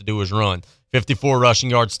wants to do is run. 54 rushing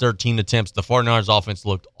yards, 13 attempts. The 49ers offense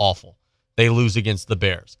looked awful. They lose against the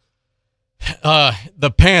Bears.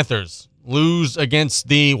 The Panthers lose against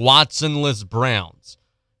the Watsonless Browns.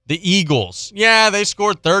 The Eagles, they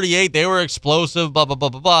scored 38. They were explosive, blah, blah, blah,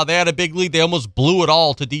 blah, blah. They had a big lead. They almost blew it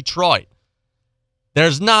all to Detroit.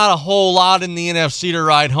 There's not a whole lot in the NFC to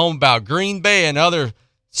write home about. Green Bay, another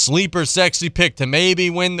sleeper sexy pick to maybe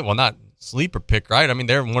win. Well, not sleeper pick, right? I mean,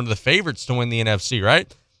 they're one of the favorites to win the NFC,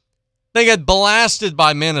 right? They get blasted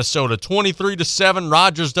by Minnesota, 23-7.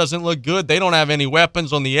 Rodgers doesn't look good. They don't have any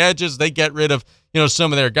weapons on the edges. They get rid of,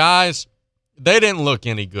 some of their guys. They didn't look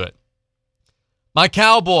any good. My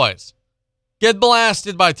Cowboys get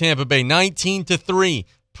blasted by Tampa Bay, 19-3.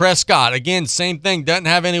 Prescott, again, same thing, doesn't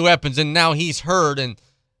have any weapons, and now he's hurt, and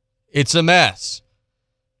it's a mess.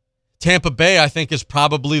 Tampa Bay, I think, is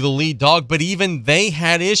probably the lead dog, but even they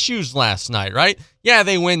had issues last night, right? Yeah,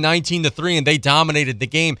 they win 19-3, and they dominated the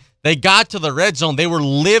game. They got to the red zone. They were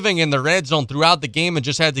living in the red zone throughout the game and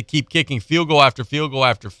just had to keep kicking field goal after field goal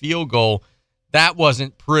after field goal. That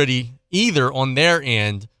wasn't pretty either on their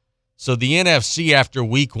end. So the NFC after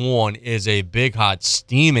week 1 is a big, hot,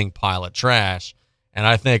 steaming pile of trash. And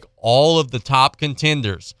I think all of the top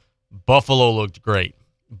contenders, Buffalo looked great.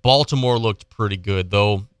 Baltimore looked pretty good,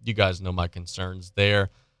 though. You guys know my concerns there.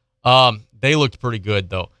 They looked pretty good,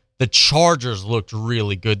 though. The Chargers looked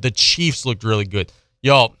really good. The Chiefs looked really good.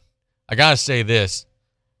 Yo, I got to say this.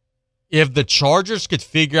 If the Chargers could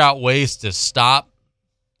figure out ways to stop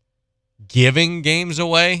giving games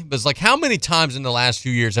away, because how many times in the last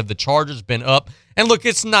few years have the Chargers been up? And look,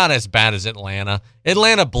 it's not as bad as Atlanta.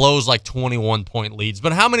 Atlanta blows 21-point leads,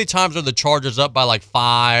 but how many times are the Chargers up by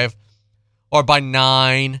 5 or by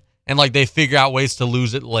 9 and they figure out ways to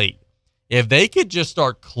lose it late? If they could just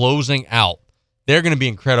start closing out, they're going to be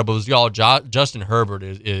incredible. Y'all, Justin Herbert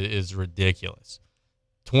is ridiculous.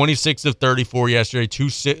 26 of 34 yesterday,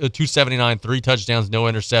 279, 3 touchdowns, no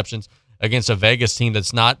interceptions, against a Vegas team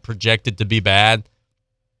that's not projected to be bad.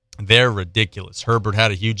 They're ridiculous. Herbert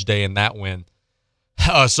had a huge day in that win.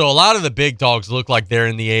 So a lot of the big dogs look like they're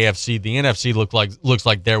in the AFC. The NFC looks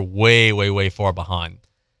like they're way, way, way far behind.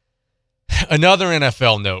 Another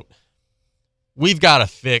NFL note. We've got to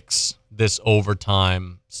fix this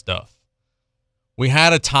overtime stuff. We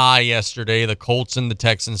had a tie yesterday. The Colts and the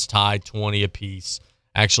Texans tied 20 apiece.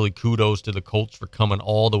 Actually, kudos to the Colts for coming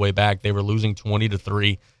all the way back. They were losing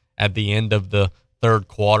 20-3 at the end of the third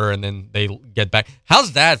quarter, and then they get back.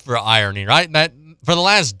 How's that for irony, right? That for the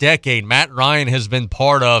last decade, Matt Ryan has been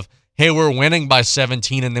part of, hey, we're winning by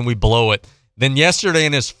 17, and then we blow it. Then yesterday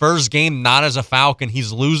in his first game, not as a Falcon,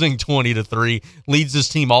 he's losing 20-3, leads his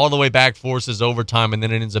team all the way back, forces overtime, and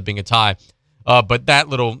then it ends up being a tie. But that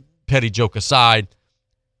little petty joke aside,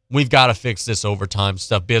 we've got to fix this overtime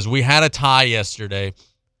stuff because we had a tie yesterday.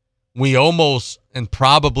 We almost, and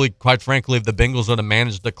probably, quite frankly, if the Bengals would have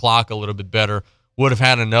managed the clock a little bit better, would have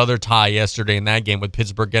had another tie yesterday in that game with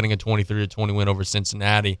Pittsburgh getting a 23-20 win over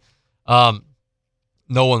Cincinnati. No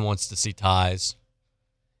one wants to see ties.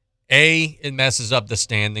 A, it messes up the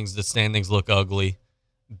standings. The standings look ugly.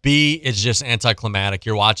 B, it's just anticlimactic.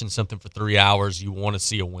 You're watching something for 3 hours. You want to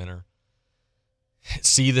see a winner.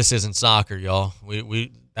 C, this isn't soccer, y'all.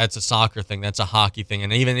 That's a soccer thing. That's a hockey thing.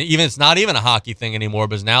 And even it's not even a hockey thing anymore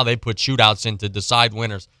because now they put shootouts in to decide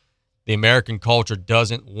winners. The American culture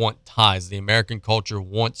doesn't want ties. The American culture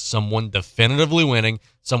wants someone definitively winning,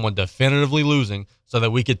 someone definitively losing, so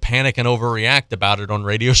that we could panic and overreact about it on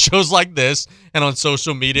radio shows like this and on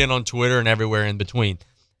social media and on Twitter and everywhere in between.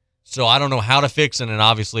 So I don't know how to fix it, and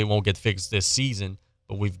obviously it won't get fixed this season,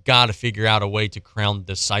 but we've got to figure out a way to crown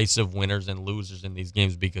decisive winners and losers in these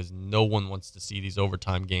games because no one wants to see these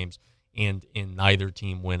overtime games and in neither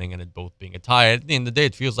team winning and it both being a tie. At the end of the day,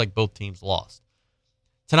 it feels like both teams lost.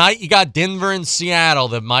 Tonight, you got Denver and Seattle.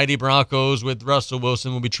 The mighty Broncos with Russell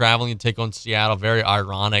Wilson will be traveling to take on Seattle. Very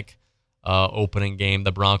ironic opening game.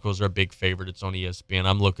 The Broncos are a big favorite. It's on ESPN.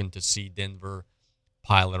 I'm looking to see Denver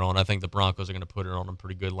pile it on. I think the Broncos are going to put it on them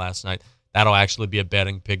pretty good last night. That'll actually be a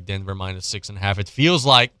betting pick, Denver -6.5. It feels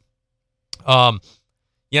like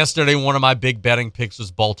yesterday one of my big betting picks was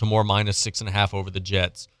Baltimore -6.5 over the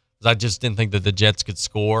Jets. Because I just didn't think that the Jets could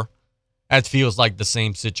score. That feels like the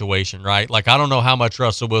same situation, right? I don't know how much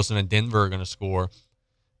Russell Wilson and Denver are going to score,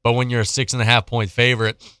 but when you're a 6.5-point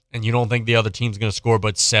favorite and you don't think the other team's going to score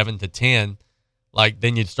but 7-10,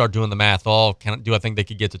 then you'd start doing the math. Do I think they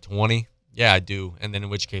could get to 20? Yeah, I do. And then in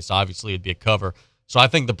which case, obviously, it'd be a cover. So I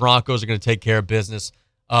think the Broncos are going to take care of business,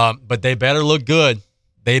 but they better look good.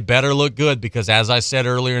 They better look good because, as I said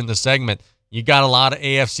earlier in the segment, you got a lot of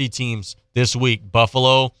AFC teams this week.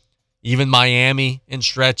 Buffalo, even Miami in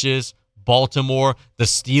stretches, Baltimore, the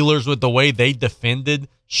Steelers with the way they defended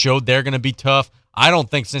showed they're going to be tough. I don't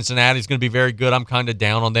think Cincinnati's going to be very good. I'm kind of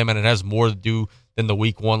down on them, and it has more to do than the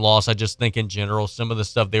week 1 loss. I just think in general, some of the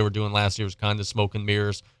stuff they were doing last year was kind of smoke and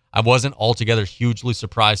mirrors. I wasn't altogether hugely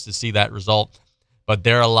surprised to see that result, but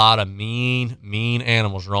there are a lot of mean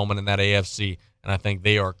animals roaming in that AFC, and I think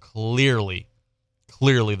they are clearly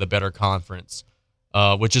the better conference,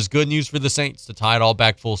 which is good news for the Saints to tie it all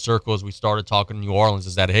back full circle as we started talking New Orleans,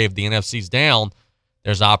 is that, hey, if the NFC's down,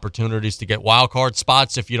 there's opportunities to get wild card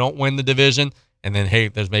spots if you don't win the division. And then, hey,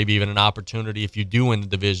 there's maybe even an opportunity if you do win the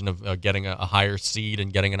division of getting a higher seed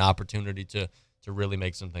and getting an opportunity to really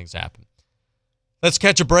make some things happen. Let's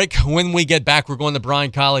catch a break. When we get back, we're going to Brian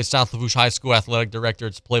Callais, South Lafourche High School Athletic Director.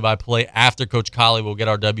 It's play-by-play. After Coach Callais, we'll get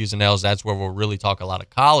our W's and L's. That's where we'll really talk a lot of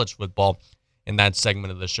college football in that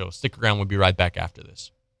segment of the show. Stick around. We'll be right back after this.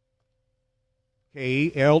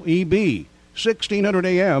 KLEB, 1600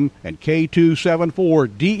 AM and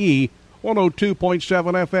K274DE,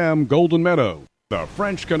 102.7 FM, Golden Meadow. The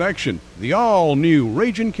French Connection, the all-new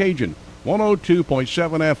Ragin' Cajun,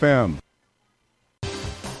 102.7 FM.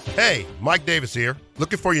 Hey, Mike Davis here.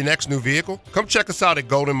 Looking for your next new vehicle? Come check us out at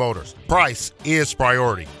Golden Motors. Price is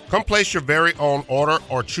priority. Come place your very own order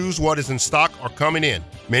or choose what is in stock or coming in.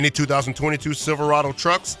 Many 2022 Silverado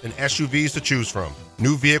trucks and SUVs to choose from.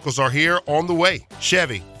 New vehicles are here on the way.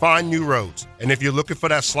 Chevy, find new roads. And if you're looking for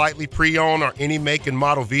that slightly pre-owned or any make and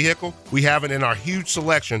model vehicle, we have it in our huge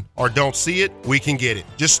selection, or don't see it, we can get it.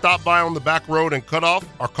 Just stop by on the back road and cut off,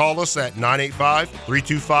 or call us at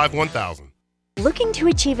 985-325-1000. Looking to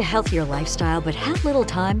achieve a healthier lifestyle but have little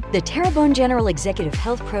time? The Terrebonne General Executive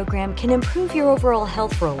Health Program can improve your overall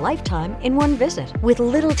health for a lifetime in one visit. With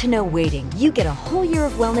little to no waiting, you get a whole year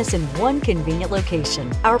of wellness in one convenient location.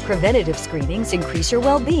 Our preventative screenings increase your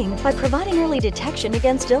well-being by providing early detection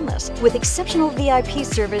against illness. With exceptional VIP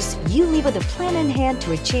service, you leave with a plan in hand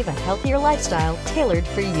to achieve a healthier lifestyle tailored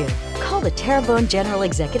for you. Call the Terrebonne General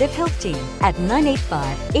Executive Health Team at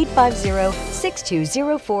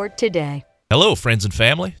 985-850-6204 today. Hello, friends and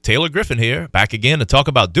family. Taylor Griffin here, back again to talk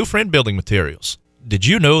about Dufresne Building Materials. Did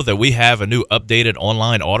you know that we have a new updated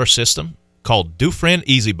online order system called Dufresne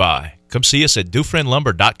Easy Buy? Come see us at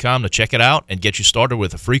DufresneLumber.com to check it out and get you started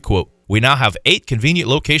with a free quote. We now have 8 convenient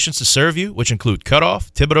locations to serve you, which include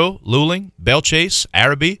Cutoff, Thibodaux, Luling, Bellchase,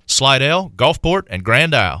 Araby, Slidell, Gulfport, and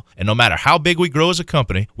Grand Isle. And no matter how big we grow as a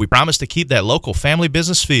company, we promise to keep that local family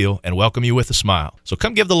business feel and welcome you with a smile. So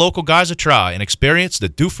come give the local guys a try and experience the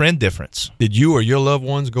Dufresne difference. Did you or your loved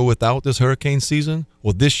ones go without this hurricane season?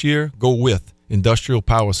 Well, this year, go with Industrial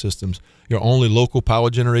Power Systems, your only local power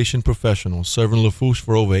generation professional, serving Lafourche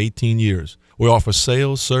for over 18 years. We offer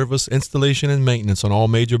sales, service, installation, and maintenance on all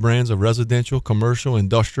major brands of residential, commercial,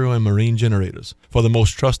 industrial, and marine generators for the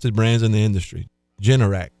most trusted brands in the industry.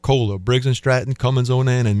 Generac, Kohler, Briggs & Stratton, Cummins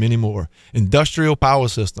Onan, and many more. Industrial Power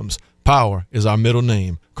Systems. Power is our middle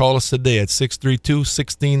name. Call us today at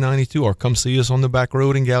 632-1692 or come see us on the back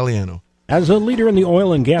road in Galliano. As a leader in the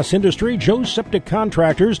oil and gas industry, Joe's Septic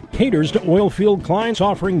Contractors caters to oil field clients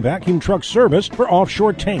offering vacuum truck service for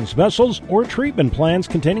offshore tanks, vessels, or treatment plants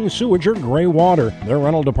containing sewage or gray water. Their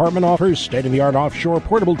rental department offers state-of-the-art offshore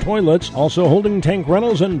portable toilets, also holding tank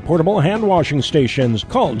rentals and portable hand washing stations.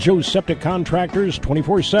 Call Joe's Septic Contractors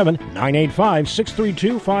 24/7,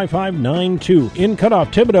 985-632-5592 in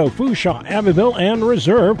Cutoff, Thibodaux, Fouchon, Abbeville, and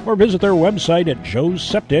Reserve, or visit their website at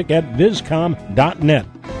joesseptic@viscom.net.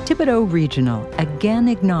 Thibodaux Regional, again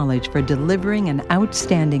acknowledged for delivering an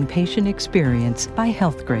outstanding patient experience by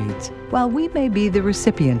Health Grades. While we may be the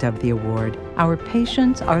recipient of the award, our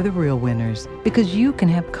patients are the real winners because you can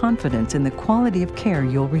have confidence in the quality of care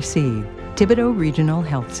you'll receive. Thibodaux Regional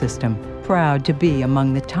Health System, proud to be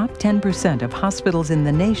among the top 10% of hospitals in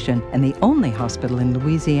the nation and the only hospital in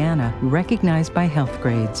Louisiana recognized by Health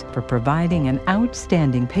Grades for providing an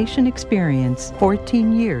outstanding patient experience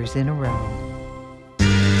 14 years in a row.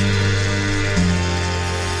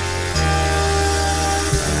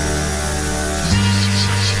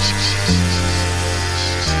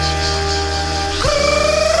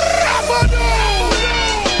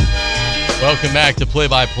 Welcome back to Play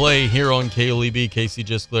by Play here on KLEB. Casey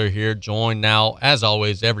Giscler here, joined now, as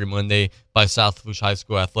always, every Monday by South Lafourche High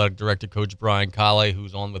School Athletic Director Coach Brian Callais,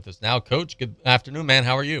 who's on with us now. Coach, good afternoon, man.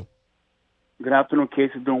 How are you? Good afternoon,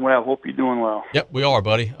 Casey. Doing well. Hope you're doing well. Yep, we are,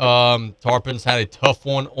 buddy. Tarpons had a tough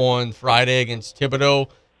one on Friday against Thibodaux.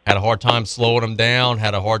 Had a hard time slowing them down,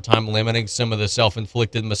 had a hard time limiting some of the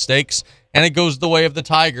self-inflicted mistakes, and it goes the way of the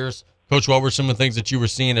Tigers. Coach, what were some of the things that you were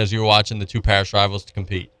seeing as you were watching the two parish rivals to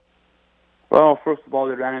compete? Well, first of all,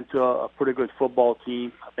 they ran into a pretty good football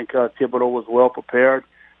team. I think Thibodeau was well prepared.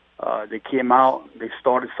 They came out, they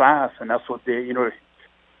started fast, and that's what they, a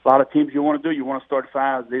lot of teams you want to do. You want to start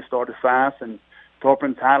fast. They started fast, and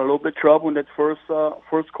Torpin's had a little bit of trouble in that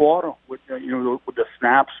first quarter with with the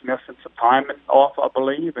snaps missing some time off, I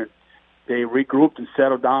believe, and they regrouped and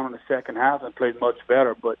settled down in the second half and played much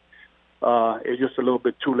better. But it's just a little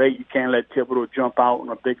bit too late. You can't let Thibodeau jump out in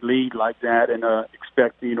a big lead like that and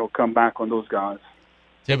expect to come back on those guys.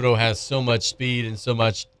 Thibodeau has so much speed and so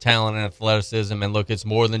much talent and athleticism. And look, it's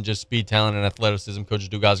more than just speed, talent, and athleticism. Coach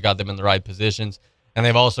Dugas got them in the right positions. And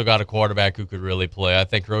they've also got a quarterback who could really play. I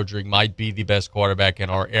think Rodrigue might be the best quarterback in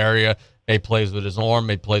our area. He plays with his arm.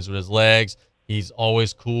 He plays with his legs. He's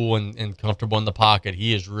always cool and comfortable in the pocket.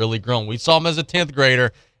 He has really grown. We saw him as a 10th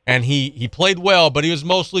grader, and he played well, but he was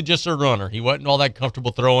mostly just a runner. He wasn't all that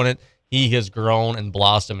comfortable throwing it. He has grown and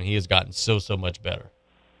blossomed, and he has gotten so much better.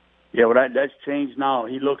 Yeah, well, that's changed now.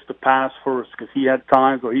 He looks to pass first because he had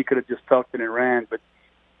times where he could have just tucked it and ran, but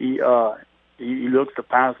he looks to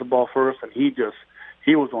pass the ball first, and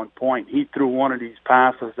he was on point. He threw one of these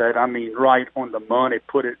passes that, right on the money,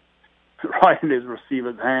 put it right in his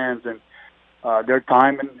receiver's hands, and their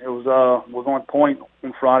timing was on point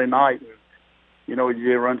on Friday night. And, they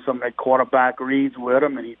run some of that quarterback reads with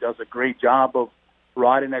him, and he does a great job of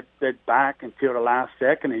riding that back until the last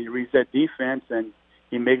second, and he reads that defense, and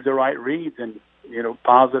he makes the right reads and,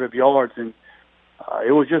 positive yards. And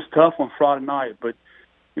it was just tough on Friday night, but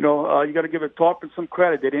you got to give Torpin some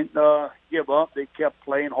credit. They didn't give up. They kept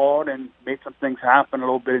playing hard and made some things happen a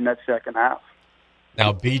little bit in that second half.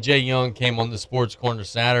 Now, B.J. Young came on the Sports Corner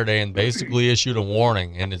Saturday and basically issued a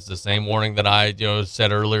warning, and it's the same warning that I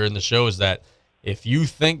said earlier in the show, is that if you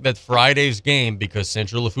think that Friday's game, because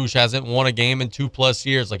Central Lafourche hasn't won a game in 2+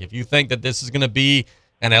 years, like if you think that this is going to be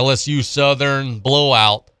an LSU Southern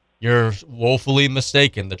blowout, you're woefully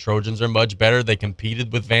mistaken. The Trojans are much better. They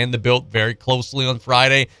competed with Vanderbilt very closely on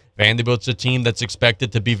Friday. Vanderbilt's a team that's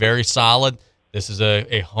expected to be very solid. This is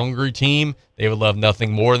a hungry team. They would love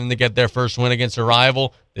nothing more than to get their first win against a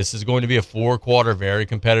rival. This is going to be a 4-quarter, very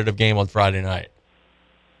competitive game on Friday night.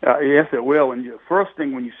 Yes, it will. And the first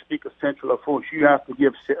thing when you speak of Central Lafourche, you have to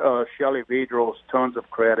give Shelly Vedros tons of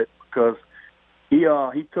credit because he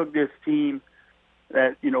took this team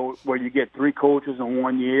that, where you get 3 coaches in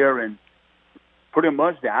 1 year, and pretty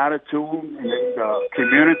much the attitude and the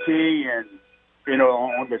community and,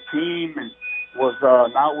 on the team and was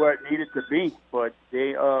not where it needed to be. But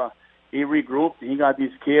he regrouped, and he got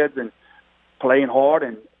these kids and playing hard,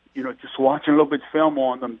 and, just watching a little bit of film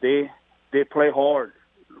on them, they play hard.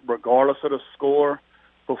 Regardless of the score,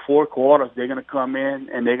 for 4 quarters, they're going to come in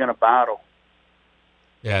and they're going to battle.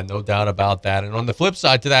 Yeah, no doubt about that. And on the flip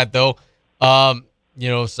side to that, though,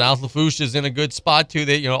 South Lafourche is in a good spot, too.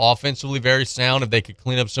 They, offensively very sound. If they could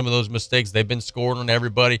clean up some of those mistakes, they've been scoring on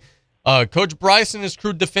everybody. Coach Bryce and his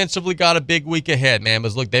crew defensively got a big week ahead, man.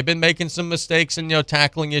 But look, they've been making some mistakes and,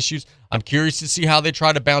 tackling issues. I'm curious to see how they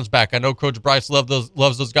try to bounce back. I know Coach Bryce loves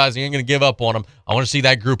those guys. He ain't going to give up on them. I want to see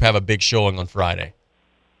that group have a big showing on Friday.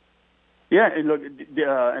 Yeah, and look,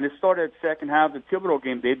 and it started at second half. The Thibodeau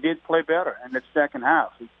game, they did play better in the second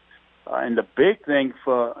half. And the big thing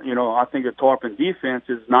for, I think the Torpin defense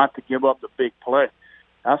is not to give up the big play.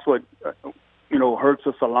 That's what, hurts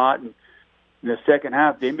us a lot. And in the second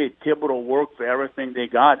half, they made Thibodeau work for everything they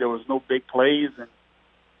got. There was no big plays. And,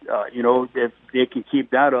 if they can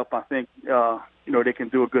keep that up, I think, they can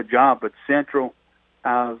do a good job. But Central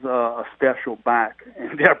has a special back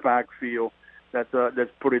in their backfield. That's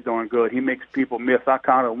pretty darn good. He makes people miss. I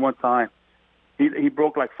counted one time. He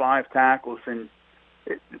broke like 5 tackles, and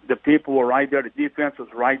the people were right there. The defense was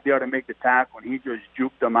right there to make the tackle, and he just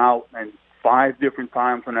juked them out and 5 different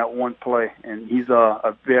times on that one play. And he's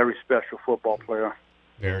a very special football player.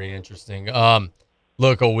 Very interesting.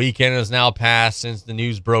 Look, a weekend has now passed since the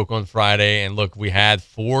news broke on Friday, and look, we had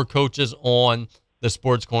 4 coaches on the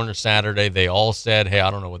Sports Corner Saturday. They all said, hey, I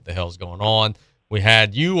don't know what the hell's going on. We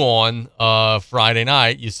had you on Friday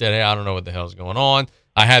night. You said, hey, I don't know what the hell's going on.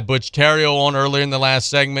 I had Butch Terrio on earlier in the last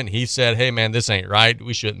segment. He said, hey, man, this ain't right.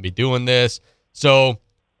 We shouldn't be doing this. So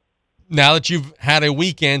now that you've had a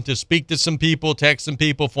weekend to speak to some people, text some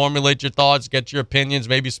people, formulate your thoughts, get your opinions,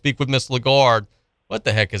 maybe speak with Miss Lagarde, what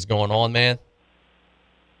the heck is going on, man?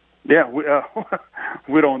 Yeah,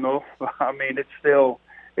 we don't know. I mean, it's still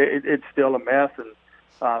a mess,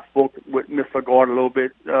 and spoke with Miss Lagarde a little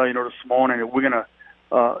bit, this morning, and we're gonna,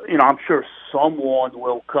 I'm sure someone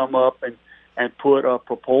will come up and put a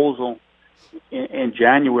proposal in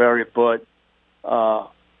January, but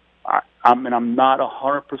I'm not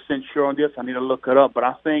 100% sure on this. I need to look it up, but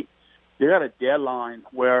I think, they got a deadline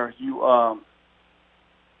where you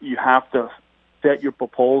have to set your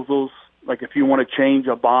proposals. Like if you want to change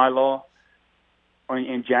a bylaw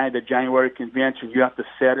in the January convention, you have to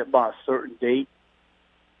set it by a certain date.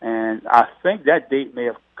 And I think that date may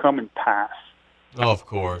have come and passed. Oh, of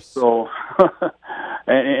course. So,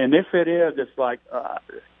 and if it is, it's like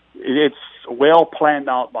it's well planned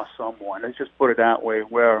out by someone. Let's just put it that way.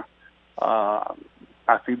 Where I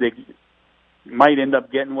think they might end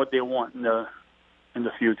up getting what they want in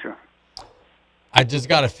the future. I just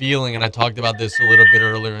got a feeling, and I talked about this a little bit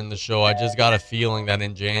earlier in the show. I just got a feeling that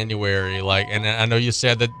in January, and I know you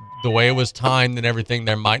said that the way it was timed and everything,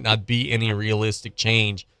 there might not be any realistic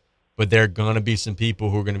change, but there are going to be some people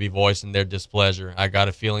who are going to be voicing their displeasure. I got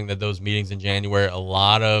a feeling that those meetings in January, a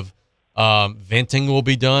lot of venting will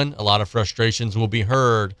be done, a lot of frustrations will be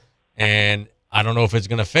heard, and I don't know if it's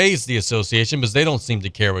going to phase the association because they don't seem to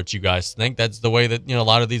care what you guys think. That's the way that a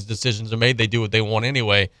lot of these decisions are made. They do what they want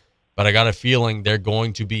anyway. But I got a feeling they're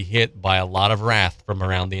going to be hit by a lot of wrath from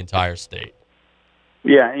around the entire state.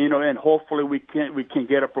 Yeah, and hopefully we can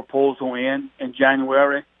get a proposal in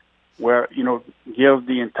January where, give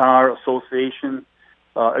the entire association,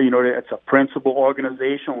 it's a principal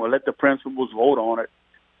organization. We'll let the principals vote on it,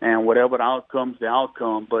 and whatever the outcome's the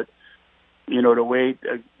outcome. But, the way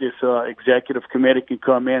this executive committee can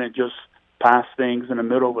come in and just pass things in the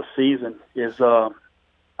middle of a season is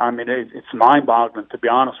it's mind-boggling, to be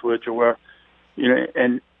honest with you, where,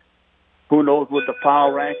 and who knows with the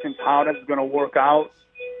power rankings, how that's going to work out.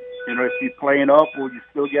 If you're playing up, will you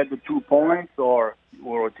still get the 2 points or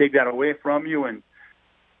take that away from you? And,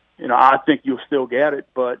 I think you'll still get it,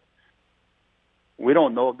 but we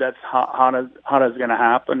don't know if that's how that's going to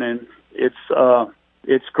happen. And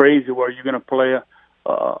it's crazy where you're going to play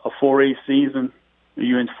a 4A season,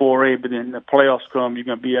 you're in 4A, but then the playoffs come, you're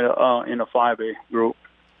going to be in a 5A group.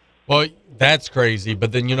 Well, that's crazy.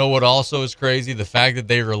 But then you know what also is crazy? The fact that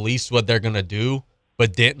they released what they're going to do,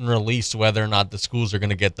 but didn't release whether or not the schools are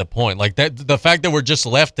going to get the point. Like that, the fact that we're just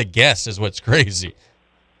left to guess is what's crazy.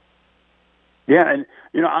 Yeah, and,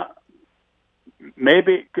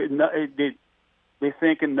 maybe they're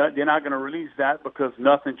thinking that they're not going to release that because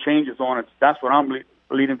nothing changes on it. That's what I'm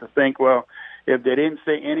leading to think, well, if they didn't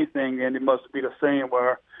say anything, then it must be the same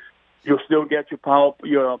where you'll still get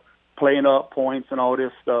your playing up points and all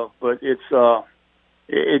this stuff, but it's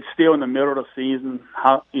still in the middle of the season.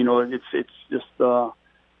 It's just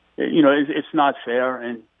it's not fair,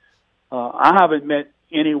 and I haven't met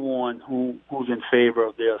anyone who's in favor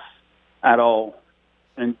of this at all.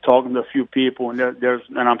 And talking to a few people, and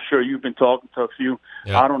and I'm sure you've been talking to a few.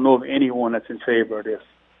 Yeah. I don't know of anyone that's in favor of this.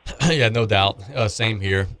 Yeah, no doubt. Same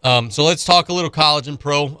here. So let's talk a little college and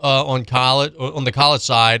pro on the college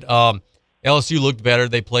side. LSU looked better.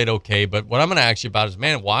 They played okay. But what I'm going to ask you about is,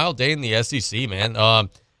 man, wild day in the SEC, man.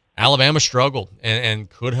 Alabama struggled and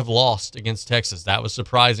could have lost against Texas. That was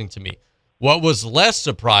surprising to me. What was less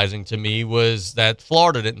surprising to me was that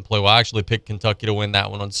Florida didn't play well. I actually picked Kentucky to win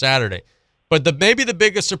that one on Saturday. But maybe the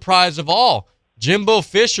biggest surprise of all, Jimbo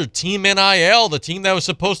Fisher, Team NIL, the team that was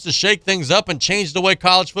supposed to shake things up and change the way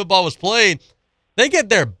college football was played, they get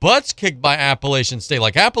their butts kicked by Appalachian State.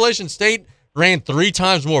 Like, Appalachian State ran 3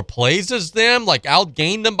 times more plays as them, like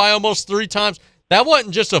outgained them by almost 3 times. That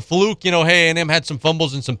wasn't just a fluke, hey, A&M had some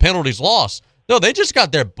fumbles and some penalties lost. No, they just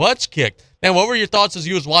got their butts kicked. Man, what were your thoughts as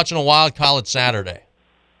you was watching a wild college Saturday?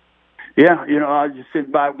 Yeah, I was just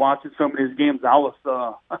sitting back watching some of these games. I was,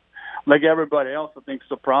 like everybody else, I think,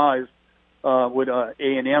 surprised with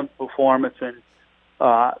A&M performance. And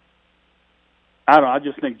I don't know, I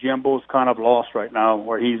just think Jimbo's kind of lost right now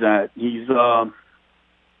where he's at. He's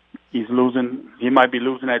losing. He might be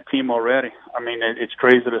losing that team already. I mean, it's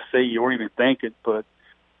crazy to say. You weren't even thinking, but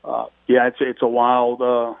yeah, it's a wild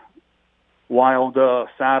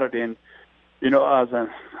Saturday. And as I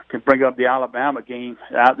can bring up the Alabama game,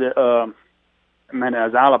 as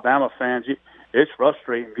Alabama fans, it's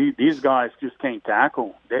frustrating. These guys just can't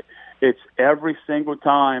tackle. It's every single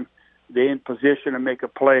time they're in position to make a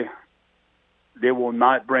play, they will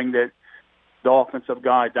not bring the offensive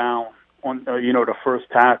guy down on the first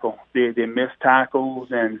tackle. They miss tackles,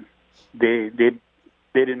 and they did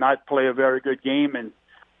not play a very good game, and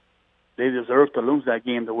they deserve to lose that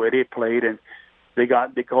game the way they played. And they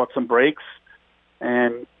caught some breaks,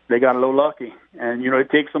 and they got a little lucky. And it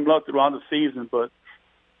takes some luck throughout the season, but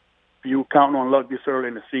if you count on luck this early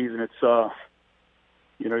in the season, it's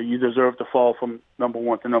you deserve to fall from number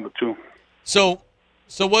 1 to number 2. So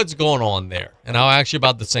what's going on there? And I'll ask you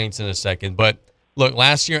about the Saints in a second. But look,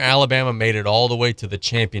 last year Alabama made it all the way to the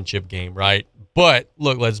championship game, right? But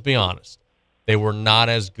look, let's be honest. They were not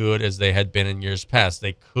as good as they had been in years past.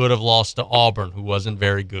 They could have lost to Auburn, who wasn't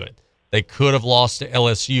very good. They could have lost to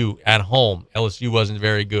LSU at home. LSU wasn't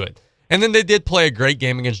very good. And then they did play a great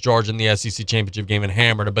game against Georgia in the SEC championship game and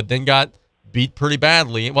hammered it, but then got beat pretty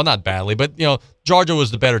badly. Well, not badly, but Georgia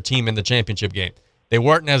was the better team in the championship game. They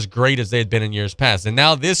weren't as great as they had been in years past. And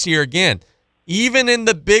now this year again, even in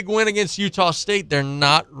the big win against Utah State, they're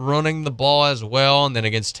not running the ball as well. And then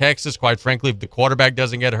against Texas, quite frankly, if the quarterback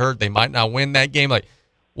doesn't get hurt, they might not win that game. Like,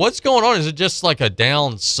 what's going on? Is it just like a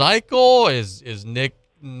down cycle? Is Nick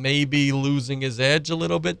maybe losing his edge a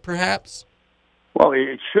little bit, perhaps? Well,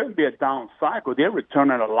 it shouldn't be a down cycle. They're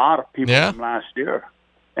returning a lot of people from last year.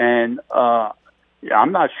 And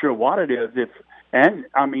I'm not sure what it is.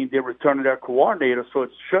 They're returning their coordinator, so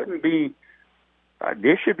it shouldn't be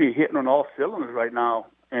they should be hitting on all cylinders right now,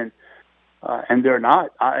 and they're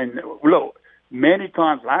not. Look, many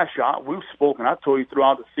times last year we've spoken. I told you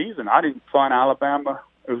throughout the season, I didn't find Alabama.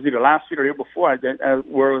 It was either last year or the year before.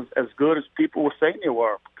 Were as good as people were saying they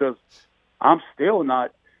were, because I'm still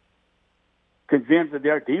not convinced that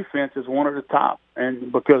their defense is one of the top,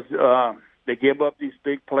 and because they give up these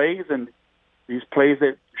big plays and these plays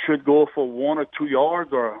that should go for 1 or 2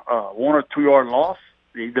 yards or 1 or 2 yard loss.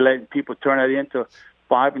 They're letting people turn that into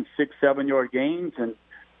 5 and 6, 7 yard gains, and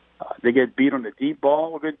they get beat on the deep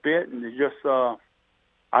ball a good bit. And they just, I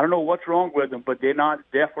don't know what's wrong with them, but they're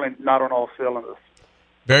definitely not on all cylinders.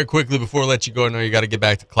 Very quickly before I let you go, I know you got to get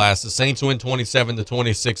back to class. The Saints win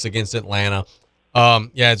 27-26 against Atlanta.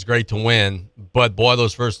 It's great to win, but boy,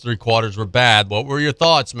 those first 3 quarters were bad. What were your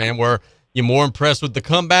thoughts, man? Were you more impressed with the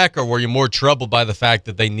comeback, or were you more troubled by the fact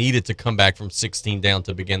that they needed to come back from 16 down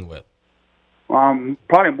to begin with?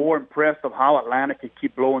 Probably more impressed of how Atlanta can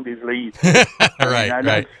keep blowing these leads. Right.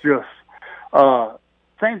 It's just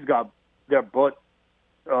Saints got their butt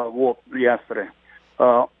whooped yesterday.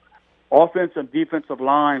 Offensive and defensive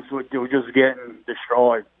lines were just getting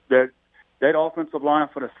destroyed. That offensive line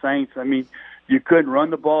for the Saints, you couldn't run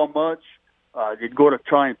the ball much. They'd go to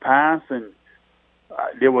try and pass, and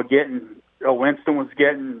they were getting Winston was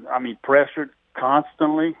getting pressured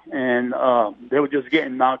constantly, and they were just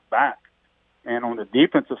getting knocked back. And on the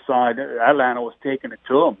defensive side, Atlanta was taking it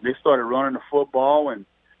to them. They started running the football, and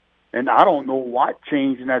I don't know what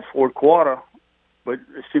changed in that fourth quarter, but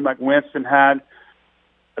it seemed like Winston had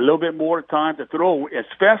a little bit more time to throw,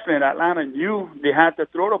 especially in Atlanta knew they had to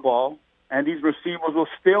throw the ball, and these receivers were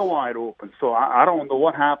still wide open. So I don't know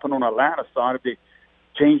what happened on Atlanta's side, if they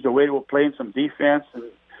changed the way they were playing some defense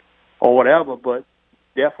or whatever, but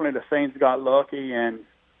definitely the Saints got lucky, and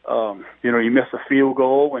you miss a field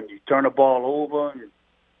goal and you turn the ball over, and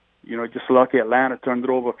just lucky Atlanta turned it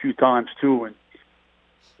over a few times too, and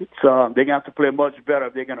it's they're gonna have to play much better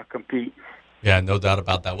if they're gonna compete. Yeah, no doubt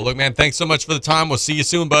about that. Well, look, man, thanks so much for the time. We'll see you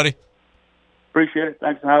soon, buddy. Appreciate it.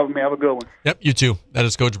 Thanks for having me. Have a good one. Yep, you too. That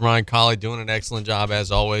is Coach Brian Callais doing an excellent job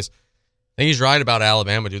as always. I think he's right about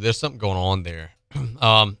Alabama, dude. There's something going on there.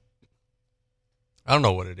 I don't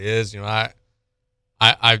know what it is. I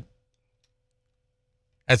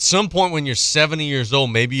at some point when you're 70 years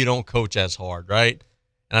old, maybe you don't coach as hard, right?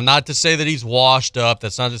 And I'm not to say that he's washed up.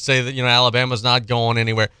 That's not to say that, Alabama's not going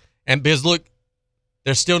anywhere. And because, look,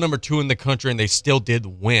 they're still number 2 in the country, and they still did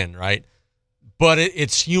win, right? But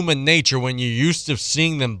it's human nature when you're used to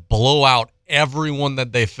seeing them blow out everyone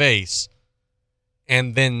that they face.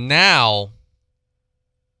 And then now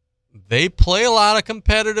they play a lot of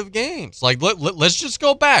competitive games. Like, let's just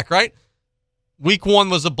go back, right? Week 1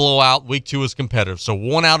 was a blowout. Week 2 was competitive. So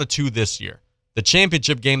 1 out of 2 this year. The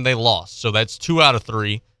championship game they lost. So that's 2 out of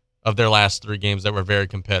 3 of their last 3 games that were very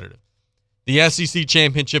competitive. The SEC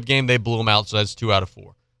championship game, they blew them out. So that's 2 out of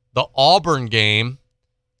 4. The Auburn game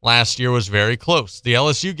last year was very close. The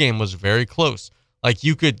LSU game was very close.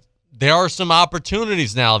 There are some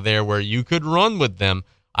opportunities now there where you could run with them.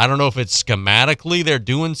 I don't know if it's schematically they're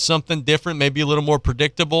doing something different, maybe a little more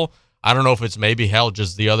predictable. I don't know if it's maybe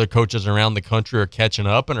just the other coaches around the country are catching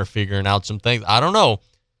up and are figuring out some things. I don't know.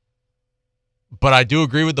 But I do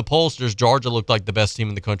agree with the pollsters. Georgia looked like the best team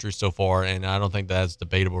in the country so far, and I don't think that's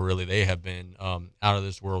debatable, really. They have been out of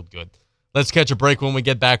this world good. Let's catch a break. When we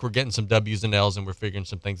get back, we're getting some W's and L's, and we're figuring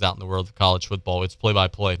some things out in the world of college football. It's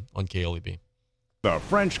play-by-play on KLEB. The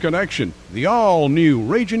French Connection, the all-new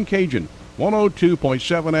Ragin' Cajun,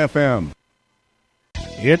 102.7 FM.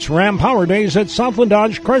 It's Ram Power Days at Southland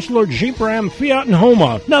Dodge, Chrysler, Jeep, Ram, Fiat, and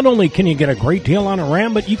Homa. Not only can you get a great deal on a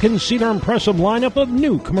Ram, but you can see their impressive lineup of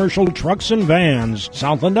new commercial trucks and vans.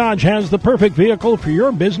 Southland Dodge has the perfect vehicle for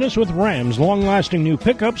your business with Ram's long-lasting new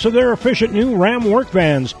pickups or their efficient new Ram work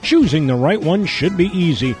vans. Choosing the right one should be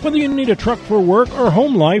easy. Whether you need a truck for work or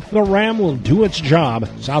home life, the Ram will do its job.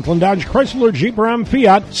 Southland Dodge, Chrysler, Jeep, Ram,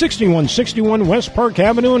 Fiat, 6161 West Park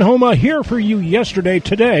Avenue in Homa, here for you yesterday,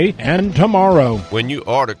 today, and tomorrow. When you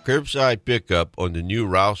order curbside pickup on the new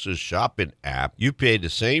Rouse's shopping app, you pay the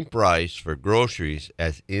same price for groceries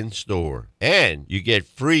as in-store. And you get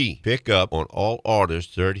free pickup on all orders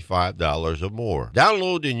 $35 or more.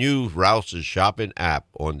 Download the new Rouse's shopping app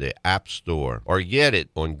on the App Store or get it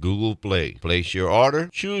on Google Play. Place your order,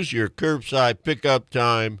 choose your curbside pickup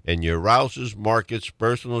time, and your Rouse's Markets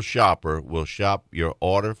personal shopper will shop your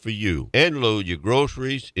order for you and load your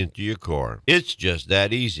groceries into your car. It's just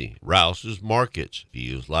that easy. Rouse's Markets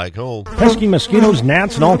feels like home. Pesky mosquitoes,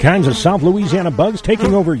 gnats, and all kinds of South Louisiana bugs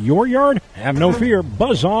taking over your yard? Have no fear.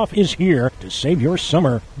 Buzz Off is here to save your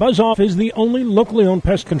summer. Buzz Off is the only locally owned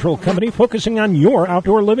pest control company focusing on your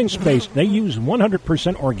outdoor living space. They use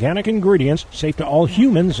 100% organic ingredients, safe to all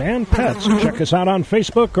humans and pets. Check us out on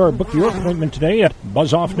Facebook or book your appointment today at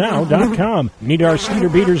buzzoffnow.com. Need our skeeter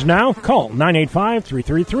beaters now? Call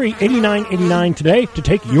 985-333-8989 today to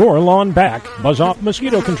take your lawn back. Buzz Off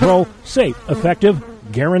Mosquito Control. Safe, effective,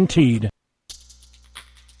 guaranteed.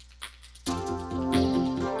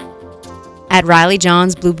 At Riley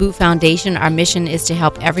John's Blue Boot Foundation, our mission is to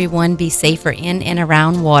help everyone be safer in and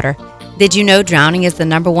around water. Did you know drowning is the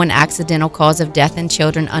 #1 accidental cause of death in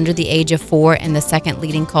children under the age of 4 and the second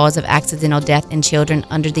leading cause of accidental death in children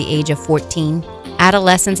under the age of 14?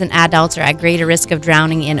 Adolescents and adults are at greater risk of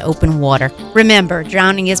drowning in open water. Remember,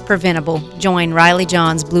 drowning is preventable. Join Riley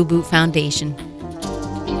John's Blue Boot Foundation.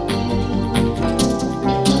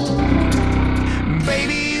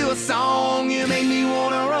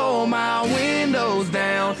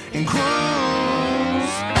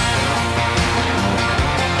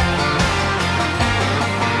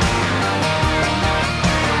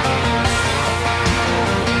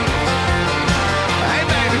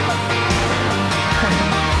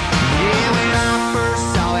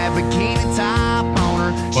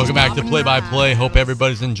 Welcome back to Play by Play. Hope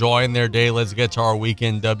everybody's enjoying their day. Let's get to our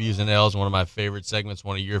weekend W's and L's. One of my favorite segments,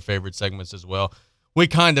 one of your favorite segments as well. We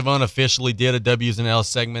kind of unofficially did a W's and L's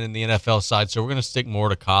segment in the NFL side, so we're going to stick more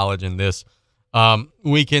to college in this.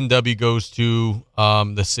 Weekend W goes to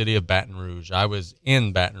the city of Baton Rouge. I was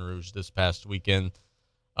in Baton Rouge this past weekend.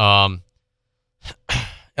 LSU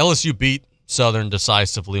beat Southern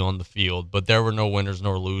decisively on the field, but there were no winners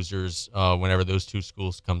nor losers whenever those two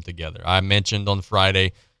schools come together. I mentioned on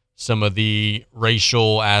Friday some of the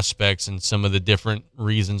racial aspects and some of the different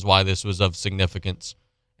reasons why this was of significance,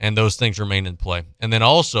 and those things remain in play. And then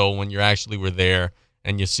also when you actually were there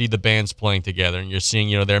and you see the bands playing together and you're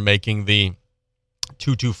seeing, they're making the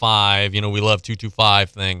 225, we love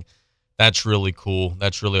 225 thing. That's really cool.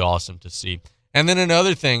 That's really awesome to see. And then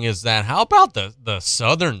another thing is that how about the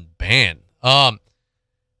Southern band?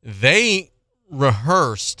 They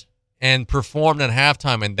rehearsed and performed at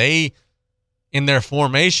halftime, and they, in their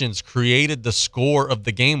formations, created the score of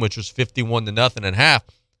the game, which was 51-0 at half.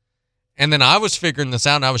 And then I was figuring this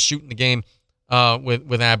out, and I was shooting the game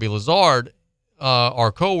with Abby Lazard,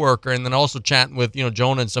 our coworker, and then also chatting with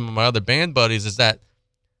Jonah and some of my other band buddies. Is that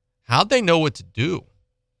how'd they know what to do?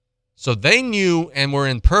 So they knew and were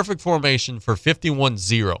in perfect formation for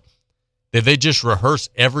 51-0. Did they just rehearse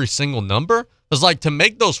every single number? It's like to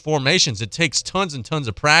make those formations, it takes tons and tons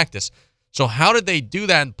of practice. So how did they do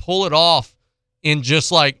that and pull it off in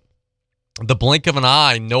just like the blink of an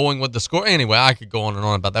eye, knowing what the score? Anyway, I could go on and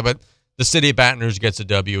on about that, but the city of Baton Rouge gets a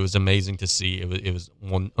W. It was amazing to see. It was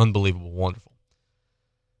unbelievable, wonderful.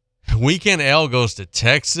 Weekend L goes to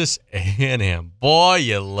Texas A&M. Boy,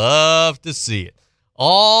 you love to see it.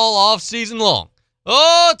 All off season long.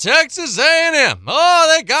 Oh, Texas A&M.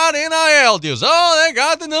 Oh, they got NIL deals. Oh, they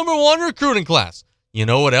got the #1 recruiting class. You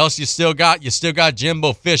know what else you still got? You still got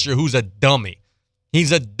Jimbo Fisher, who's a dummy.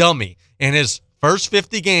 He's a dummy. In his first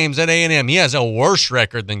 50 games at A&M, he has a worse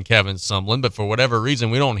record than Kevin Sumlin, but for whatever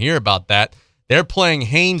reason, we don't hear about that. They're playing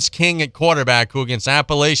Haynes King at quarterback, who against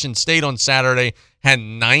Appalachian State on Saturday had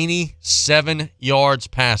 97 yards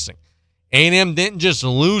passing. A&M didn't just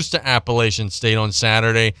lose to Appalachian State on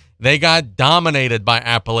Saturday. They got dominated by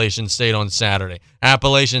Appalachian State on Saturday.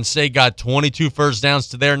 Appalachian State got 22 first downs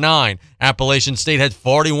to their 9. Appalachian State had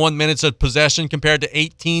 41 minutes of possession compared to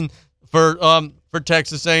 18 for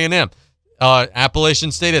Texas A&M.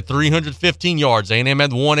 Appalachian State had 315 yards. A&M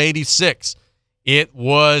had 186. It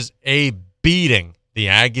was a beating The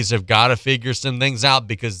Aggies have got to figure some things out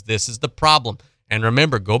because this is the problem. And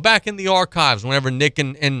remember, go back in the archives whenever Nick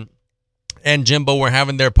and Jimbo were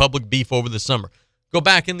having their public beef over the summer. Go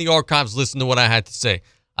back in the archives, listen to what I had to say.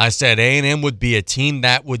 I said A&M would be a team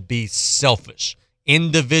that would be selfish.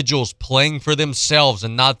 Individuals playing for themselves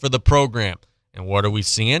and not for the program. And what are we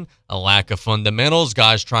seeing? A lack of fundamentals,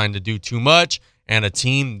 guys trying to do too much, and a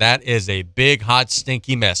team that is a big, hot,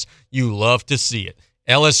 stinky mess. You love to see it.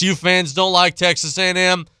 LSU fans don't like Texas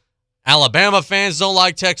A&M. Alabama fans don't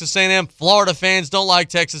like Texas A&M. Florida fans don't like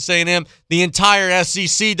Texas A&M. The entire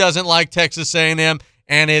SEC doesn't like Texas A&M.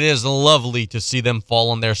 And it is lovely to see them fall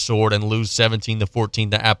on their sword and lose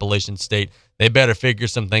 17-14 to Appalachian State. They better figure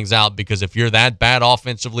some things out because if you're that bad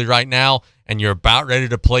offensively right now and you're about ready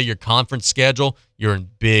to play your conference schedule, you're in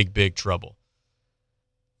big, big trouble.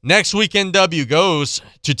 Next weekend W goes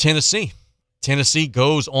to Tennessee. Tennessee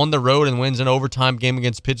goes on the road and wins an overtime game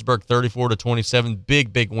against Pittsburgh 34-27.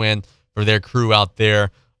 Big, big win for their crew out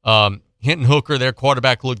there. Hinton Hooker, their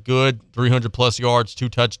quarterback, looked good. 300-plus yards, 2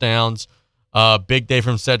 touchdowns. Big day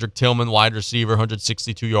from Cedric Tillman, wide receiver,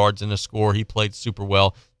 162 yards in a score. He played super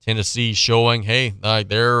well. Tennessee showing, hey, if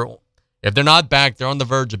they're not back, they're on the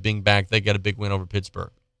verge of being back. They got a big win over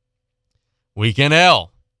Pittsburgh. Weekend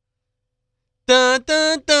L. Dun,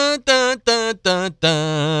 dun, dun, dun, dun, dun, dun,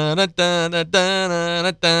 dun, dun, dun,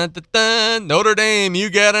 dun, dun, dun. Notre Dame, you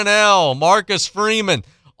get an L. Marcus Freeman,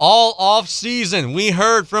 all off season. We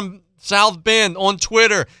heard from South Bend on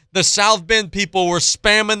Twitter. The South Bend people were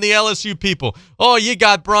spamming the LSU people. Oh, you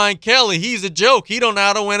got Brian Kelly. He's a joke. He don't know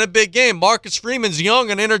how to win a big game. Marcus Freeman's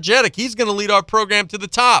young and energetic. He's going to lead our program to the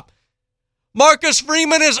top. Marcus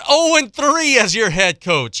Freeman is 0-3 as your head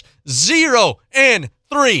coach.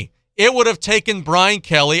 0-3. It would have taken Brian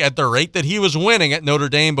Kelly at the rate that he was winning at Notre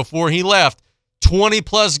Dame before he left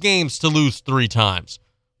 20-plus games to lose 3 times.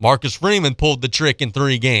 Marcus Freeman pulled the trick in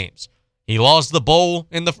 3 games. He lost the bowl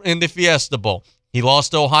in the Fiesta Bowl. He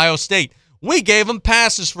lost to Ohio State. We gave him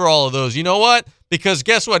passes for all of those. You know what? Because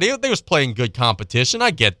guess what? They was playing good competition.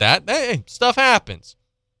 I get that. Hey, stuff happens.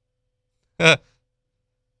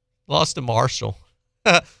 Lost to Marshall.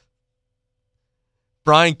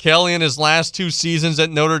 Brian Kelly in his last 2 seasons at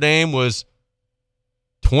Notre Dame was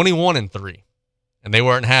 21-3, and they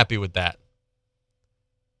weren't happy with that.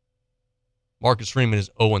 Marcus Freeman is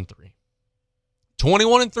 0-3.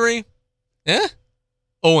 21-3?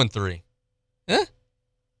 0-3.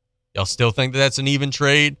 Y'all still think that that's an even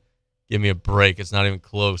trade? Give me a break. It's not even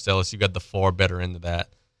close. LSU got the far better end of that.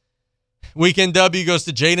 Weekend W goes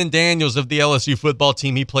to Jaden Daniels of the LSU football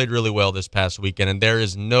team. He played really well this past weekend, and there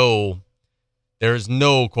is no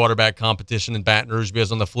quarterback competition in Baton Rouge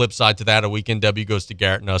because on the flip side to that, a weekend W goes to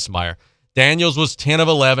Garrett Nussmeier. Daniels was 10 of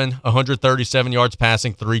 11, 137 yards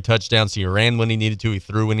passing, 3 touchdowns. He ran when he needed to. He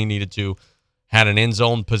threw when he needed to. Had an end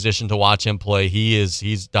zone position to watch him play.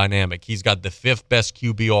 He's dynamic. He's got the 5th best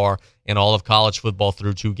QBR in all of college football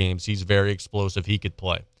through 2 games. He's very explosive. He could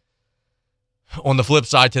play. On the flip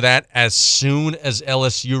side to that, as soon as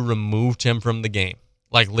LSU removed him from the game,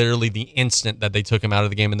 like literally the instant that they took him out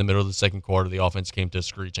of the game in the middle of the second quarter, the offense came to a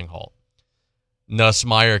screeching halt.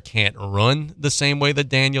 Nussmeier can't run the same way that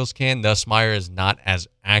Daniels can. Nussmeier is not as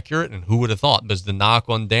accurate, and who would have thought? Because the knock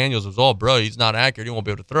on Daniels was, oh, bro, he's not accurate. He won't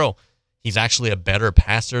be able to throw. He's actually a better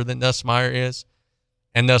passer than Nussmeier is,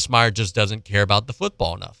 and Nussmeier just doesn't care about the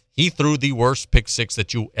football enough. He threw the worst pick six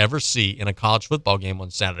that you'll ever see in a college football game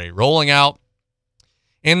on Saturday. Rolling out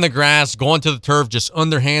in the grass, going to the turf, just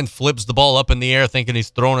underhand flips the ball up in the air thinking he's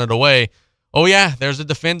throwing it away. Oh, yeah, there's a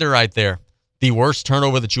defender right there. The worst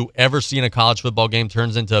turnover that you ever see in a college football game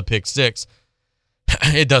turns into a pick six.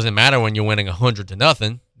 It doesn't matter when you're winning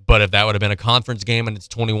 100-0, but if that would have been a conference game and it's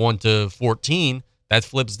 21-14, that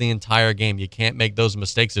flips the entire game. You can't make those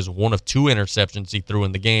mistakes. There's 1 of 2 interceptions he threw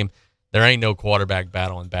in the game. There ain't no quarterback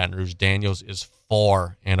battle in Baton Rouge. Daniels is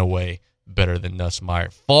far and away better than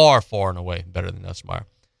Nussmeier. Far, far and away better than Nussmeier.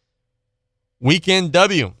 Weekend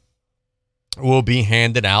W will be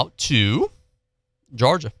handed out to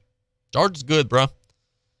Georgia. Georgia's good, bro.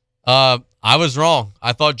 I was wrong.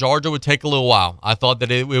 I thought Georgia would take a little while. I thought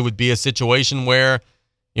that it would be a situation where,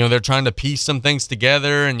 they're trying to piece some things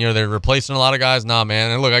together and, they're replacing a lot of guys. Nah,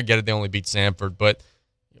 man. And look, I get it. They only beat Samford, but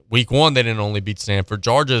week 1, they didn't only beat Samford.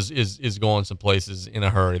 Georgia is going some places in a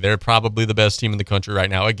hurry. They're probably the best team in the country right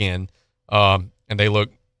now again. And they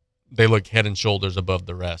look head and shoulders above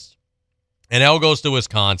the rest. And L goes to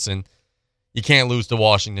Wisconsin. You can't lose to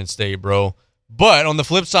Washington State, bro. But on the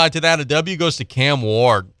flip side to that, a W goes to Cam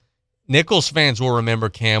Ward. Nicholls fans will remember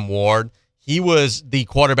Cam Ward. He was the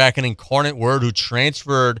quarterback in Incarnate Word who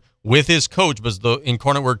transferred with his coach, but the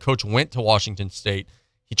Incarnate Word coach went to Washington State.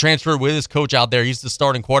 He transferred with his coach out there. He's the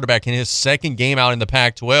starting quarterback in his second game out in the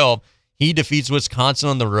Pac-12. He defeats Wisconsin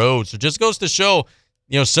on the road. So just goes to show,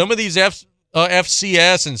 some of these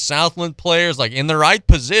FCS and Southland players, like in the right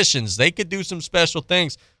positions, they could do some special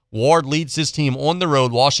things. Ward leads his team on the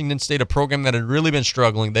road. Washington State, a program that had really been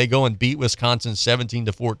struggling. They go and beat Wisconsin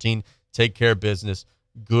 17-14, take care of business.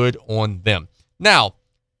 Good on them. Now,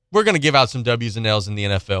 we're going to give out some W's and L's in the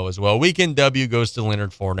NFL as well. Weekend W goes to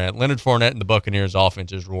Leonard Fournette. Leonard Fournette and the Buccaneers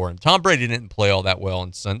offense is roaring. Tom Brady didn't play all that well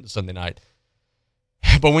on Sunday night.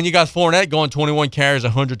 But when you got Fournette going 21 carries,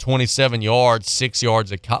 127 yards, 6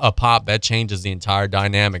 yards a pop, that changes the entire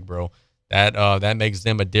dynamic, bro. That makes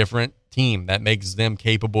them a different team. That makes them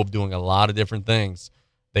capable of doing a lot of different things.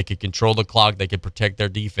 They could control the clock. They could protect their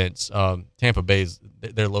defense. Tampa Bay's,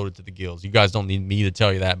 they're loaded to the gills. You guys don't need me to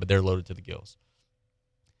tell you that, but they're loaded to the gills.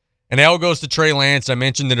 And L goes to Trey Lance. I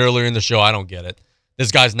mentioned it earlier in the show. I don't get it. This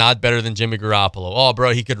guy's not better than Jimmy Garoppolo. Oh,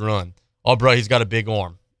 bro, he could run. Oh, bro, he's got a big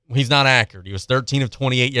arm. He's not accurate. He was 13 of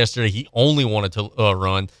 28 yesterday. He only wanted to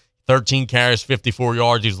run. 13 carries, 54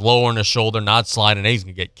 yards. He's lowering his shoulder, not sliding. He's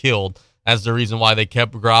going to get killed. That's the reason why they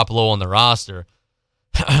kept Garoppolo on the roster.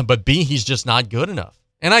 But B, he's just not good enough.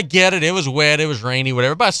 And I get it. It was wet. It was rainy,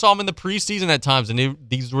 whatever. But I saw him in the preseason at times, and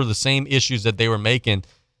these were the same issues that they were making.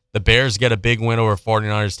 The Bears get a big win over a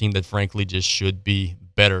 49ers team that, frankly, just should be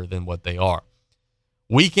better than what they are.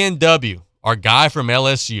 Weekend W, our guy from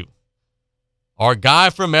LSU.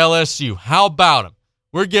 How about him?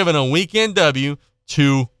 We're giving a weekend W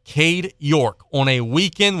to Cade York on a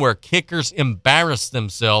weekend where kickers embarrassed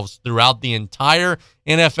themselves throughout the entire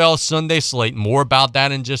NFL Sunday slate. More about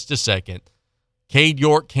that in just a second. Cade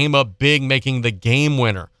York came up big, making the game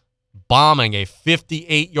winner, bombing a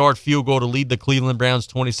 58-yard field goal to lead the Cleveland Browns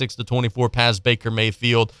 26-24 past Baker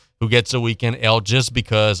Mayfield, who gets a weekend L just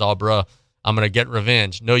because, bruh, I'm going to get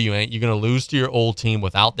revenge. No, you ain't. You're going to lose to your old team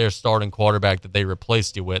without their starting quarterback that they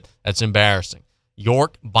replaced you with. That's embarrassing.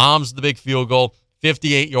 York bombs the big field goal,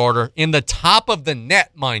 58-yarder, in the top of the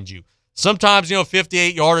net, mind you. Sometimes,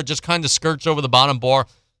 58-yarder just kind of skirts over the bottom bar.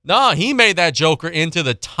 No, he made that joker into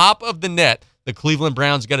the top of the net. The Cleveland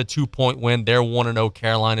Browns got a 2-point win. They're 1-0.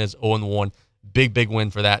 Carolina is 0-1. Big, big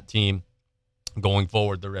win for that team going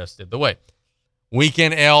forward the rest of the way.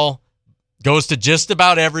 Weekend L goes to just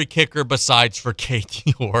about every kicker besides for Cade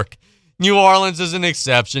York. New Orleans is an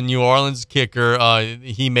exception. New Orleans kicker,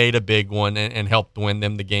 he made a big one and helped win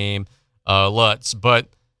them the game. Lutz. But,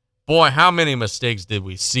 boy, how many mistakes did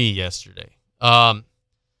we see yesterday?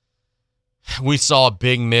 We saw a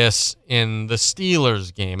big miss in the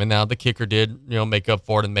Steelers game, and now the kicker did, make up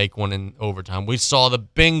for it and make one in overtime. We saw the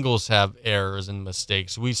Bengals have errors and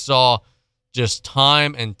mistakes. We saw just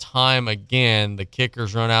time and time again the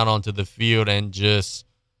kickers run out onto the field and just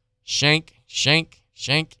shank.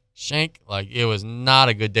 Like, it was not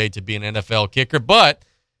a good day to be an NFL kicker, but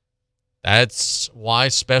that's why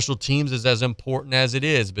special teams is as important as it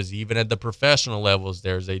is, because even at the professional levels,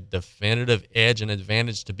 there's a definitive edge and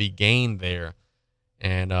advantage to be gained there.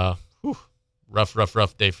 And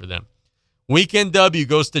rough day for them. Weekend W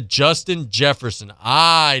goes to Justin Jefferson.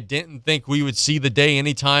 I didn't think we would see the day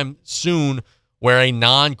anytime soon where a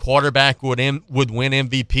non-quarterback would win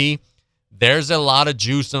MVP. There's a lot of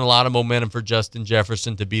juice and a lot of momentum for Justin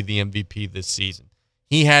Jefferson to be the MVP this season.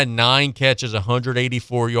 He had 9 catches,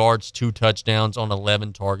 184 yards, 2 touchdowns on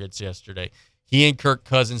 11 targets yesterday. He and Kirk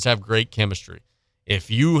Cousins have great chemistry.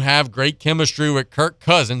 If you have great chemistry with Kirk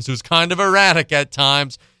Cousins, who's kind of erratic at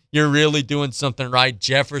times, you're really doing something right.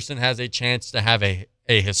 Jefferson has a chance to have a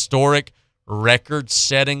historic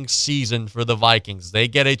record-setting season for the Vikings. They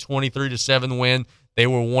get a 23-7 win. They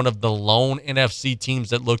were one of the lone NFC teams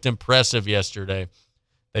that looked impressive yesterday.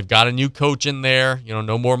 They've got a new coach in there.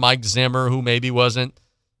 No more Mike Zimmer, who maybe wasn't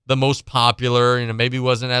the most popular, maybe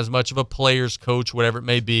wasn't as much of a player's coach, whatever it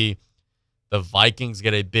may be. The Vikings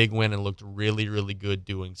get a big win and looked really, really good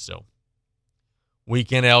doing so.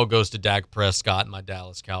 Weekend L goes to Dak Prescott and my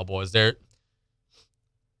Dallas Cowboys.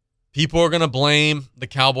 People are going to blame the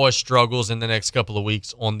Cowboys' struggles in the next couple of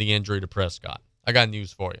weeks on the injury to Prescott. I got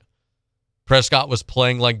news for you. Prescott was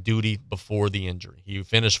playing like duty before the injury. He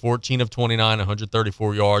finished 14 of 29,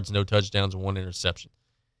 134 yards, no touchdowns, and 1 interception.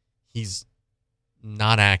 He's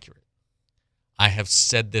not accurate. I have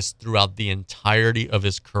said this throughout the entirety of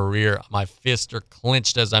his career. My fists are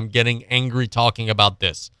clenched as I'm getting angry talking about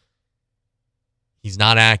this. He's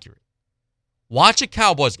not accurate. Watch a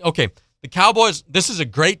Cowboys. Okay, the Cowboys, this is a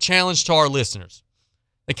great challenge to our listeners.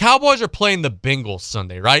 The Cowboys are playing the Bengals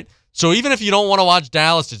Sunday, right? So even if you don't want to watch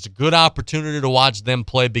Dallas, it's a good opportunity to watch them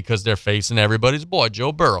play because they're facing everybody's boy,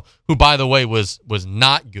 Joe Burrow, who, by the way, was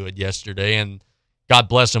not good yesterday and God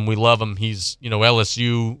bless him. We love him. He's,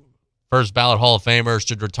 LSU first ballot Hall of Famer,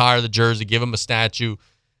 should retire the jersey, give him a statue.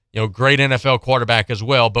 Great NFL quarterback as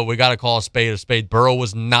well, but we got to call a spade a spade. Burrow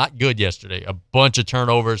was not good yesterday. A bunch of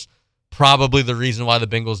turnovers. Probably the reason why the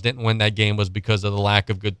Bengals didn't win that game was because of the lack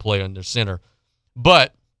of good play on their center.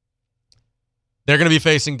 But they're going to be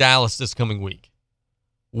facing Dallas this coming week.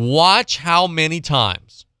 Watch how many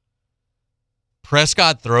times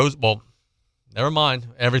Prescott throws. Well, never mind.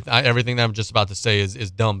 Everything that I'm just about to say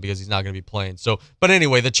is dumb because he's not going to be playing. But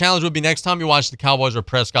anyway, the challenge would be next time you watch the Cowboys where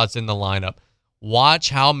Prescott's in the lineup, watch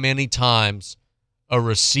how many times a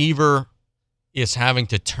receiver is having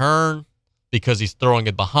to turn because he's throwing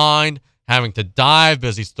it behind, having to dive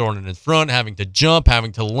because he's throwing it in front, having to jump,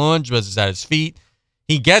 having to lunge because it's at his feet.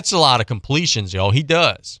 He gets a lot of completions, He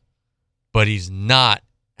does. But he's not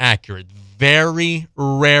accurate. Very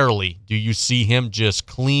rarely do you see him just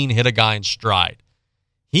clean hit a guy in stride.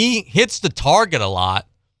 He hits the target a lot,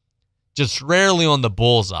 just rarely on the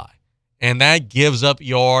bullseye. And that gives up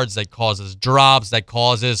yards, that causes drops, that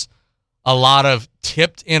causes a lot of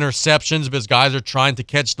tipped interceptions because guys are trying to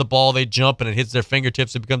catch the ball, they jump, and it hits their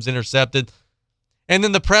fingertips, it becomes intercepted. And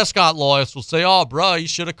then the Prescott loyalists will say, oh, bro, you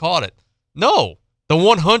should have caught it. No, the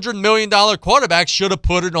 $100 million quarterback should have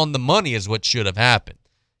put it on the money is what should have happened.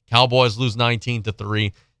 Cowboys lose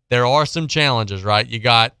 19-3. There are some challenges, right? You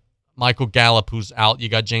got Michael Gallup who's out. You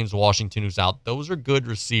got James Washington who's out. Those are good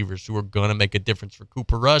receivers who are going to make a difference for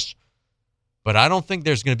Cooper Rush. But I don't think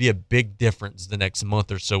there's going to be a big difference the next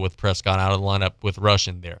month or so with Prescott out of the lineup with Rush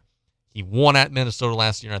in there. He won at Minnesota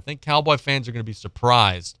last year, and I think Cowboy fans are going to be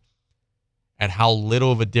surprised at how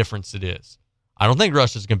little of a difference it is. I don't think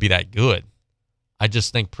Rush is going to be that good. I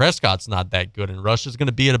just think Prescott's not that good, and Rush is going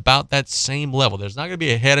to be at about that same level. There's not going to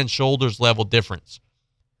be a head and shoulders level difference.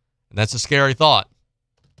 And that's a scary thought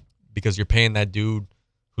because you're paying that dude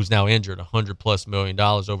who's now injured $100+ million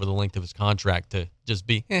over the length of his contract to just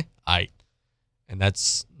be, aight. And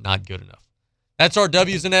that's not good enough. That's our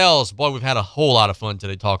W's and L's. Boy, we've had a whole lot of fun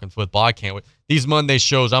today talking football. I can't wait. These Monday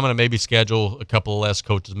shows, I'm going to maybe schedule a couple of less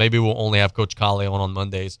coaches. Maybe we'll only have Coach Callais on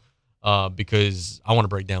Mondays because I want to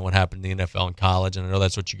break down what happened in the NFL and college, and I know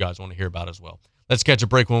that's what you guys want to hear about as well. Let's catch a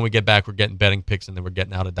break. When we get back, we're getting betting picks, and then we're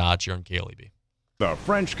getting out of Dodge here on KLEB. The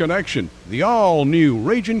French Connection, the all-new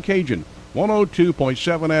Ragin' Cajun,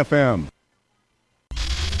 102.7 FM.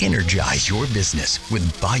 Energize your business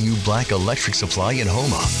with Bayou Black Electric Supply in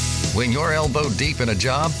Houma. When you're elbow deep in a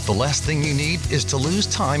job, the last thing you need is to lose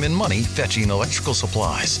time and money fetching electrical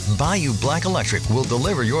supplies. Bayou Black Electric will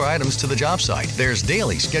deliver your items to the job site. There's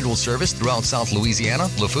daily scheduled service throughout South Louisiana,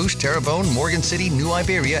 Lafourche, Terrebonne, Morgan City, New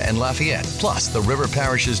Iberia, and Lafayette, plus the river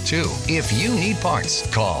parishes too. If you need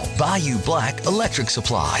parts, call Bayou Black Electric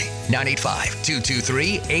Supply,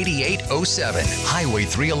 985-223-8807, Highway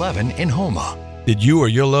 311 in Houma. Did you or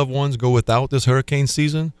your loved ones go without this hurricane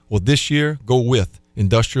season? Well, this year, go with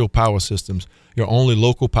Industrial Power Systems, your only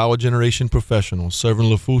local power generation professional, serving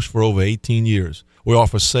Lafourche for over 18 years. We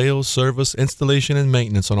offer sales, service, installation, and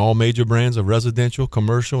maintenance on all major brands of residential,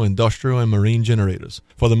 commercial, industrial, and marine generators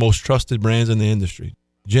for the most trusted brands in the industry.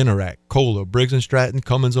 Generac, Kohler, Briggs & Stratton,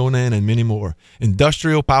 Cummins Onan, and many more.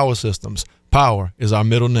 Industrial Power Systems. Power is our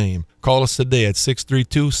middle name. Call us today at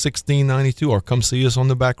 632-1692 or come see us on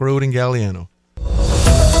the back road in Galliano.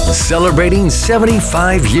 Celebrating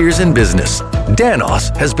 75 years in business,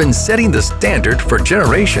 Danos has been setting the standard for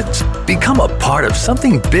generations. Become a part of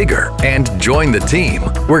something bigger and join the team.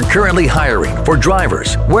 We're currently hiring for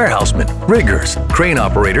drivers, warehousemen, riggers, crane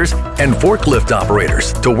operators, and forklift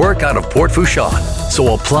operators to work out of Port Fourchon.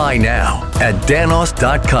 So apply now at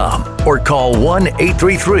danos.com or call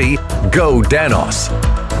 1-833-GO-DANOS.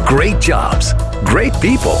 Great jobs, great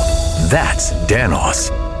people. That's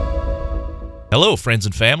Danos. Hello, friends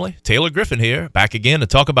and family. Taylor Griffin here, back again to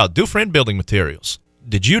talk about Dufresne Building Materials.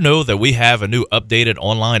 Did you know that we have a new updated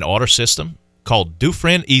online order system called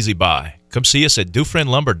Dufresne Easy Buy? Come see us at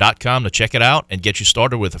DufresneLumber.com to check it out and get you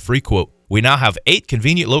started with a free quote. We now have 8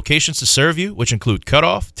 convenient locations to serve you, which include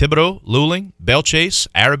Cutoff, Thibodaux, Luling, Bellchase,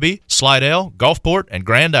 Araby, Slidell, Gulfport, and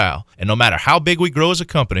Grand Isle. And no matter how big we grow as a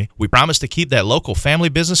company, we promise to keep that local family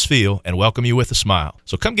business feel and welcome you with a smile.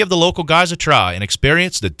 So come give the local guys a try and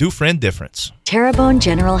experience the Dufresne difference. Terrebonne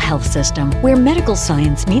General Health System, where medical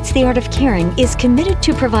science meets the art of caring, is committed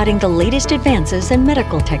to providing the latest advances in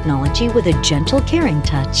medical technology with a gentle, caring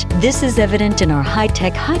touch. This is evident in our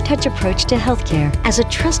high-tech, high-touch approach to healthcare. As a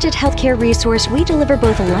trusted healthcare resource, we deliver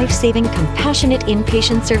both life-saving, compassionate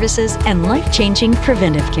inpatient services and life-changing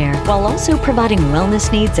preventive care, while also providing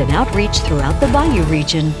wellness needs and outreach throughout the Bayou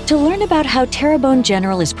region. To learn about how Terrebonne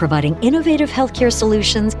General is providing innovative healthcare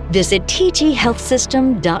solutions, visit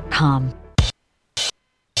tghealthsystem.com.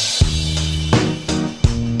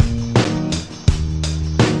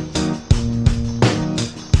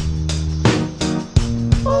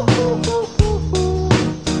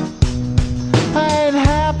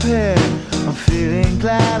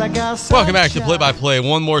 Welcome back to Play by Play.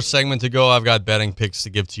 One more segment to go. I've got betting picks to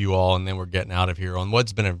give to you all, and then we're getting out of here on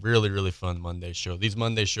what's been a really, really fun Monday show. These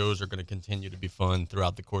Monday shows are going to continue to be fun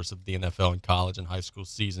throughout the course of the NFL and college and high school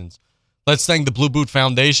seasons. Let's thank the Blue Boot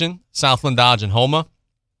Foundation, Southland Dodge and Homa,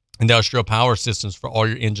 Industrial Power Systems for all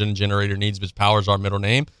your engine and generator needs, because power is our middle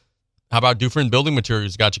name. How about Dufresne Building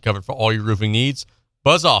Materials? Got you covered for all your roofing needs.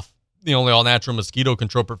 Buzz Off, the only all-natural mosquito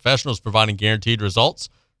control professionals providing guaranteed results.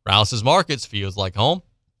 Rouse's Markets, feels like home.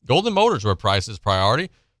 Golden Motors, where price is priority.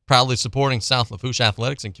 Proudly supporting South Lafourche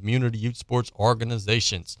athletics and community youth sports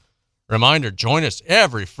organizations. Reminder, join us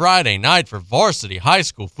every Friday night for varsity high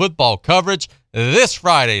school football coverage. This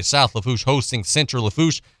Friday, South Lafourche hosting Central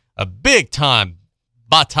Lafourche, a big-time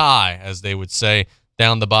bataille, as they would say,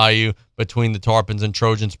 down the bayou between the Tarpons and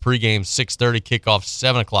Trojans. Pregame 6:30, kickoff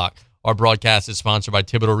 7 o'clock. Our broadcast is sponsored by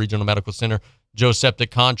Thibodeau Regional Medical Center, Joe Septic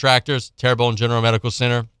Contractors, Terrebonne General Medical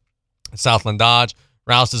Center, Southland Dodge,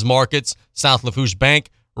 Rouse's Markets, South Lafourche Bank,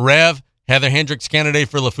 Rev, Heather Hendricks, candidate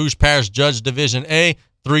for Lafourche Parish Judge Division A,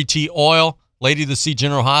 3T Oil, Lady of the Sea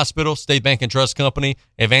General Hospital, State Bank and Trust Company,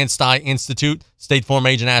 Advanced Eye Institute, State Farm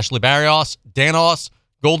Agent Ashley Barrios, Danos,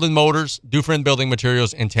 Golden Motors, Dufresne Building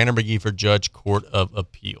Materials, and Tanner McGee for Judge Court of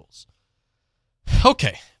Appeals.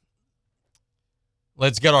 Okay.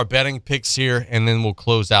 Let's get our betting picks here, and then we'll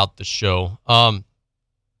close out the show.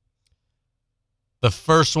 The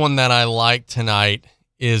first one that I like tonight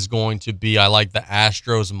is going to be, I like the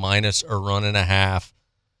Astros minus a 1.5,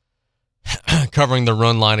 covering the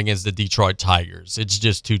run line against the Detroit Tigers. It's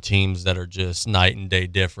just two teams that are just night and day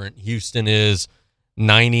different. Houston is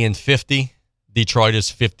 90-50. Detroit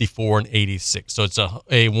is 54-86. So it's a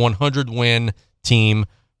 100-win team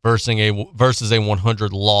versus a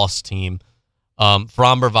 100-loss team.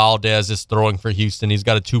 Framber Valdez is throwing for Houston. He's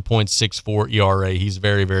got a 2.64 ERA. He's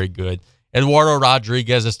very, very good. Eduardo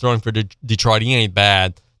Rodriguez is throwing for Detroit. He ain't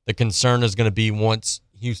bad. The concern is going to be once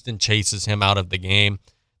Houston chases him out of the game,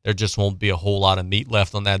 there just won't be a whole lot of meat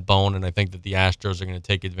left on that bone, and I think that the Astros are going to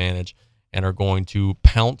take advantage and are going to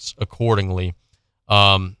pounce accordingly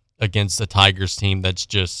against the Tigers team that's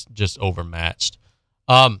just overmatched.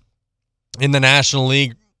 In the National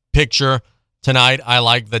League picture tonight, I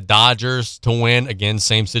like the Dodgers to win. Again,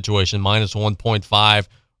 same situation, minus 1.5.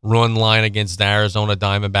 Run line against the Arizona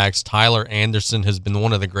Diamondbacks. Tyler Anderson has been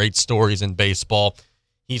one of the great stories in baseball.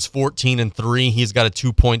 He's 14-3. He's got a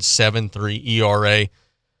 2.73 ERA.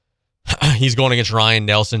 He's going against Ryan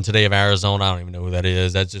Nelson today of Arizona. I don't even know who that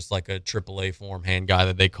is. That's just like a AAA form hand guy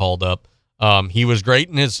that they called up. He was great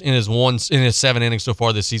in his 7 innings so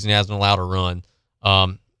far this season. He hasn't allowed a run.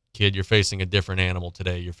 Kid, you're facing a different animal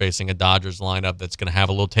today. You're facing a Dodgers lineup that's going to have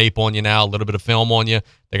a little tape on you now, a little bit of film on you.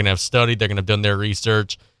 They're going to have studied. They're going to have done their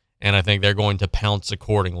research. And I think they're going to pounce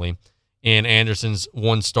accordingly. In Anderson's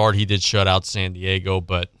one start, he did shut out San Diego,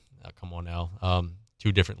 but come on now,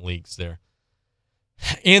 two different leagues there.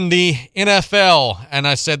 In the NFL, and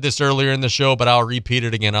I said this earlier in the show, but I'll repeat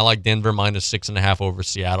it again, I like Denver minus 6.5 over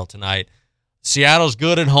Seattle tonight. Seattle's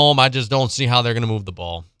good at home. I just don't see how they're going to move the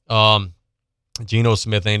ball. Geno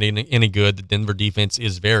Smith ain't any good. The Denver defense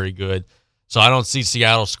is very good. So I don't see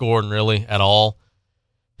Seattle scoring really at all.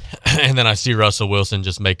 And then I see Russell Wilson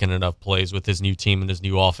just making enough plays with his new team and his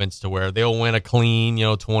new offense to where they'll win a clean,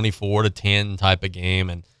 24-10 type of game.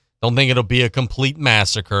 And don't think it'll be a complete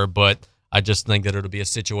massacre, but I just think that it'll be a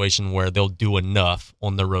situation where they'll do enough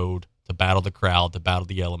on the road to battle the crowd, to battle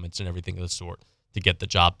the elements and everything of the sort to get the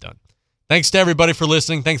job done. Thanks to everybody for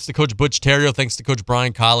listening. Thanks to Coach Butch Terrio. Thanks to Coach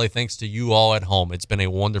Brian Callais. Thanks to you all at home. It's been a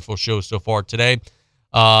wonderful show so far today.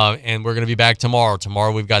 And we're going to be back tomorrow.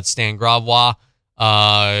 Tomorrow we've got Stan Gravois.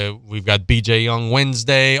 We've got BJ Young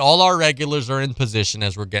Wednesday. All our regulars are in position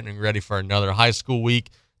as we're getting ready for another high school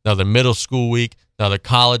week, another middle school week, another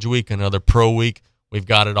college week, another pro week. We've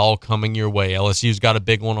got it all coming your way. LSU's got a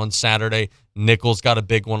big one on Saturday. Nicholls got a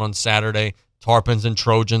big one on Saturday. Tarpons and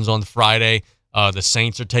Trojans on Friday. The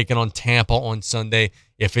Saints are taking on Tampa on Sunday.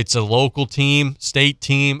 If it's a local team, state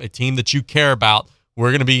team, a team that you care about,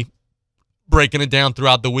 we're going to be breaking it down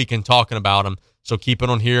throughout the week and talking about them. So keep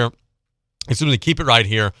it on here. Keep it right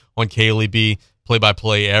here on KLEB,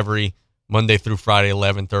 play-by-play every Monday through Friday,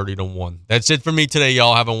 11:30 to 1. That's it for me today,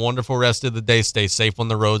 y'all. Have a wonderful rest of the day. Stay safe on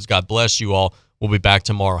the roads. God bless you all. We'll be back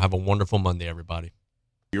tomorrow. Have a wonderful Monday, everybody.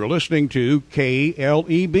 You're listening to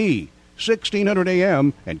KLEB, 1600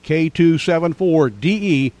 AM and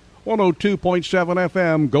K274DE, 102.7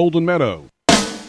 FM, Golden Meadow.